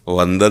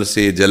और अंदर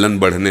से जलन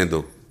बढ़ने दो।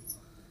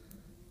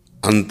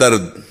 अंतर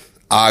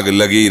आग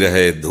लगी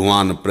रहे,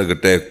 धुआं न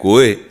प्रगटे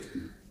कोय,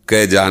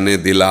 कह जाने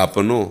दिल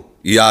आपनो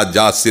या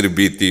जा सिर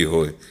बीती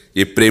होए।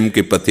 ये प्रेम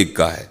के पथिक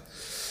का है।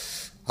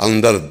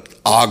 अंदर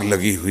आग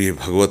लगी हुई है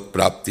भगवत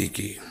प्राप्ति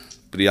की,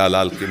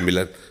 प्रियालाल के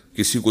मिलन।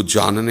 किसी को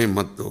जानने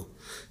मत दो।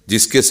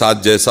 जिसके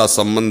साथ जैसा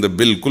संबंध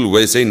बिल्कुल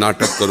वैसे ही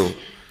नाटक करो।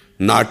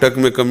 नाटक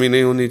में कमी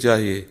नहीं होनी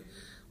चाहिए।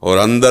 और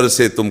अंदर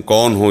से तुम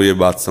कौन हो ये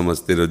बात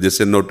समझते रहो।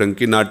 जैसे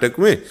नौटंकी नाटक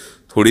में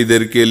थोड़ी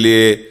देर के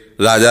लिए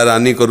राजा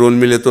रानी का रोल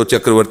मिले तो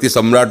चक्रवर्ती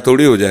सम्राट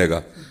थोड़ी हो जाएगा,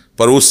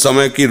 पर उस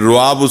समय की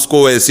रुआब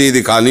उसको वैसे ही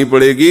दिखानी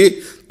पड़ेगी,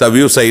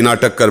 तभी वो सही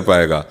नाटक कर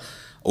पाएगा।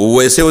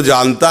 वैसे वो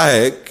जानता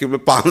है कि मैं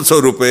 500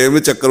 रुपये में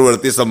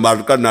चक्रवर्ती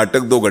सम्राट का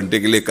नाटक 2 घंटे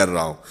के लिए कर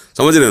रहा हूं।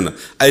 समझ रहे हो ना।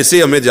 ऐसे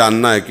ही हमें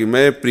जानना है कि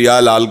मैं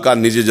प्रियालाल का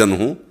निज जन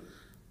हूं।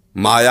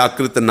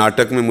 मायाकृत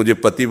नाटक में मुझे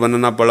पति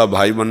बनना पड़ा,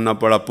 भाई बनना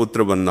पड़ा,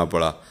 पुत्र बनना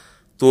पड़ा,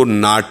 तो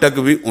नाटक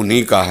भी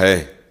उन्हीं का है।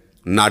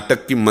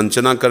 नाटक की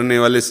मंचना करने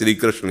वाले श्री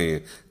कृष्ण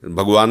हैं।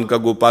 भगवान का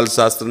गोपाल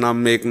शास्त्र नाम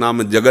में एक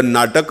नाम है जगन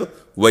नाटक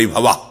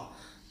वैभवा।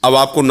 अब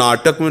आपको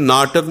नाटक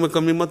में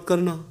कमी मत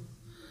करना।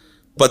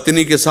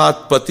 पत्नी के साथ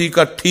पति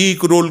का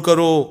ठीक रोल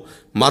करो,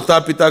 माता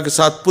पिता के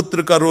साथ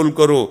पुत्र का रोल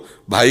करो,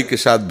 भाई के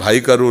साथ भाई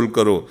का रोल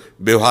करो,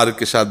 व्यवहार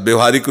के साथ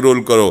व्यवहारिक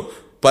रोल करो,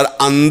 पर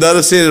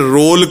अंदर से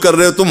रोल कर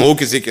रहे हो तुम हो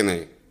किसी के नहीं।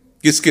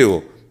 किसके हो?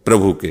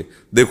 प्रभु के।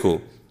 देखो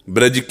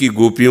ब्रज की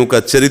गोपियों का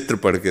चरित्र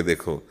पढ़ के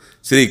देखो।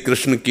 श्री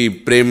कृष्ण की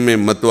प्रेम में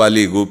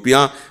मतवाली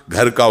गोपियां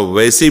घर का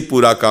वैसे ही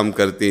पूरा काम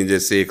करती हैं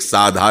जैसे एक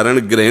साधारण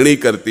गृहिणी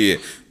करती है।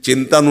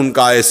 चिंतन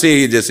उनका ऐसे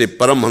ही जैसे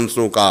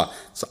परमहंसों का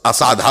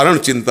असाधारण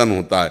चिंतन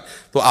होता है।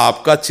 तो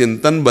आपका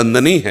चिंतन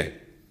बंधनी है,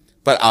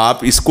 पर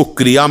आप इसको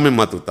क्रिया में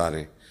मत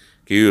उतारें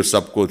कि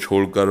सबको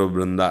छोड़कर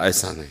वृंदा,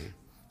 ऐसा नहीं।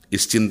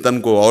 इस चिंतन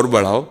को और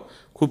बढ़ाओ,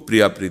 खूब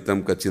प्रिया प्रीतम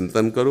का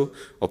चिंतन करो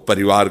और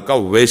परिवार का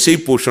वैसे ही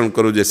पोषण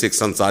करो जैसे एक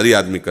संसारी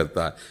आदमी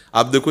करता है।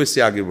 आप देखो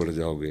इससे आगे बढ़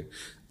जाओगे।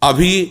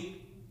 अभी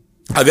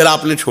अगर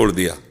आपने छोड़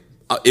दिया,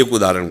 एक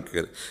उदाहरण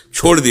के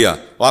छोड़ दिया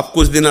और आप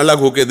कुछ दिन अलग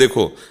होके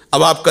देखो,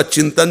 अब आपका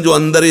चिंतन जो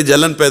अंदर ये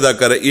जलन पैदा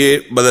करे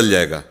ये बदल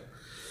जाएगा।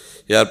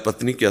 यार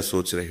पत्नी क्या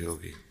सोच रही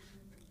होगी,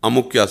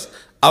 अमुक क्या,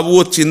 अब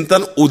वो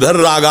चिंतन उधर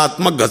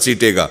रागात्मक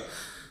घसीटेगा।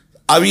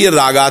 अब ये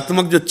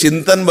रागात्मक जो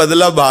चिंतन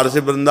बदला बाहर से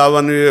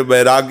वृंदावन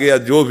वैराग्य या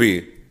जो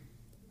भी,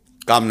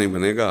 काम नहीं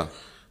बनेगा।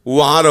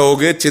 वहां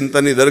रहोगे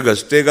चिंतन इधर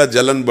घसटेगा,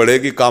 जलन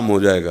बढ़ेगी, काम हो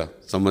जाएगा।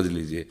 समझ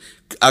लीजिए,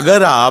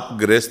 अगर आप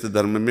गृहस्थ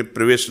धर्म में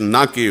प्रवेश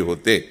ना किए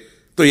होते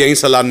तो यही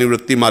सलाह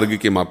निवृत्ति मार्ग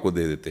की हम आपको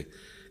दे देते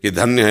कि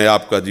धन्य है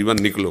आपका जीवन,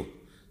 निकलो।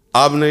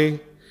 अब नहीं,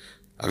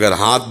 अगर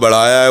हाथ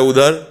बढ़ाया है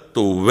उधर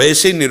तो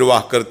वैसे ही निर्वाह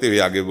करते हुए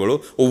आगे बढ़ो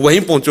और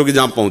वहीं पहुंचोगे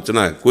जहां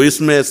पहुंचना है। कोई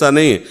इसमें ऐसा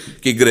नहीं है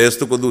कि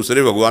गृहस्थ को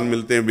दूसरे भगवान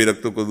मिलते हैं,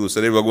 विरक्त को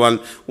दूसरे भगवान,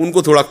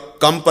 उनको थोड़ा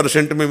कम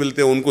परसेंट में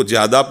मिलते हैं, उनको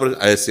ज्यादा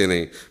ऐसे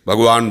नहीं।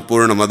 भगवान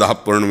पूर्णमदः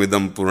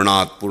पूर्णमिदं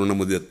पूर्णात्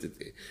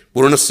पूर्णमुदच्यते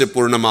पूर्णस्य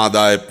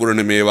पूर्णमादाय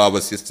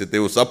पूर्णमेवावशिष्यते,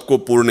 वो सबको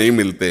पूर्ण ही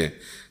मिलते हैं।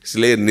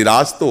 इसलिए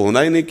निराश तो होना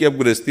ही नहीं कि अब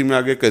गृहस्थी में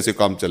आगे कैसे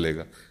काम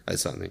चलेगा,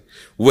 ऐसा नहीं।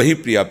 वही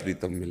प्रिया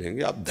प्रीतम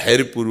मिलेंगे। आप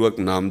धैर्य पूर्वक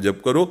नाम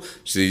जप करो,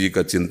 श्री जी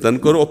का चिंतन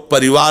करो और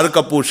परिवार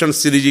का पोषण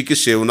श्री जी की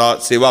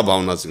सेवा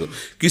भावना से करो।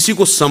 किसी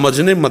को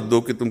समझने मत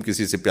दो कि तुम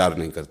किसी से प्यार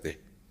नहीं करते।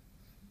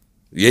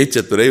 यही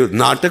चतुराई,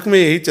 नाटक में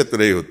यही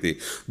चतुराई होती।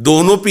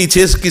 दोनों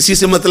पीछे किसी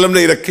से मतलब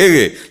नहीं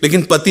रखेंगे,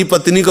 लेकिन पति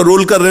पत्नी का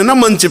रोल कर रहे हैं ना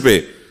मंच पे,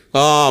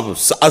 हाँ,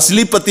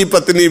 असली पति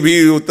पत्नी भी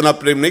उतना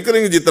प्रेम नहीं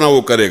करेंगे जितना वो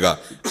करेगा।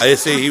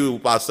 ऐसे ही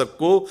उपासक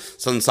को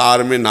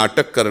संसार में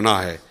नाटक करना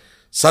है।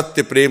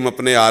 सत्य प्रेम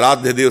अपने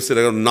आराध्य देव से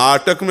रखो।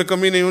 नाटक में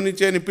कमी नहीं होनी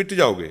चाहिए, नहीं पिट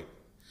जाओगे।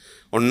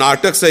 और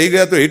नाटक सही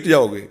गया तो हिट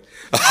जाओगे।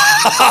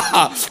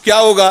 क्या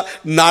होगा,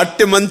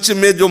 नाट्य मंच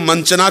में जो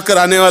मंचना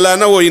कराने वाला है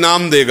ना, वो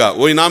इनाम देगा।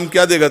 वो इनाम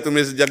क्या देगा?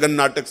 तुम्हें इस जगन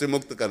नाटक से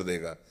मुक्त कर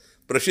देगा,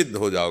 प्रसिद्ध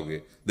हो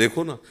जाओगे।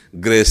 देखो ना,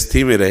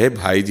 गृहस्थी में रहे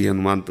भाई जी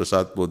हनुमान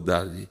प्रसाद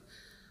पोद्दार जी,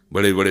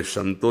 बड़े बड़े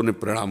संतों ने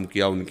प्रणाम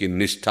किया उनकी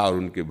निष्ठा और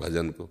उनके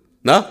भजन को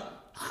ना।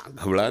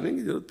 घबराने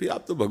की जरूरत थी,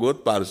 आप तो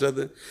भगवत पार्षद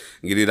हैं,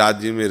 गिरिराज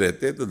जी में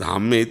रहते हैं तो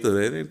धाम में ही तो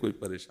रह रहे हैं, कोई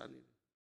परेशानी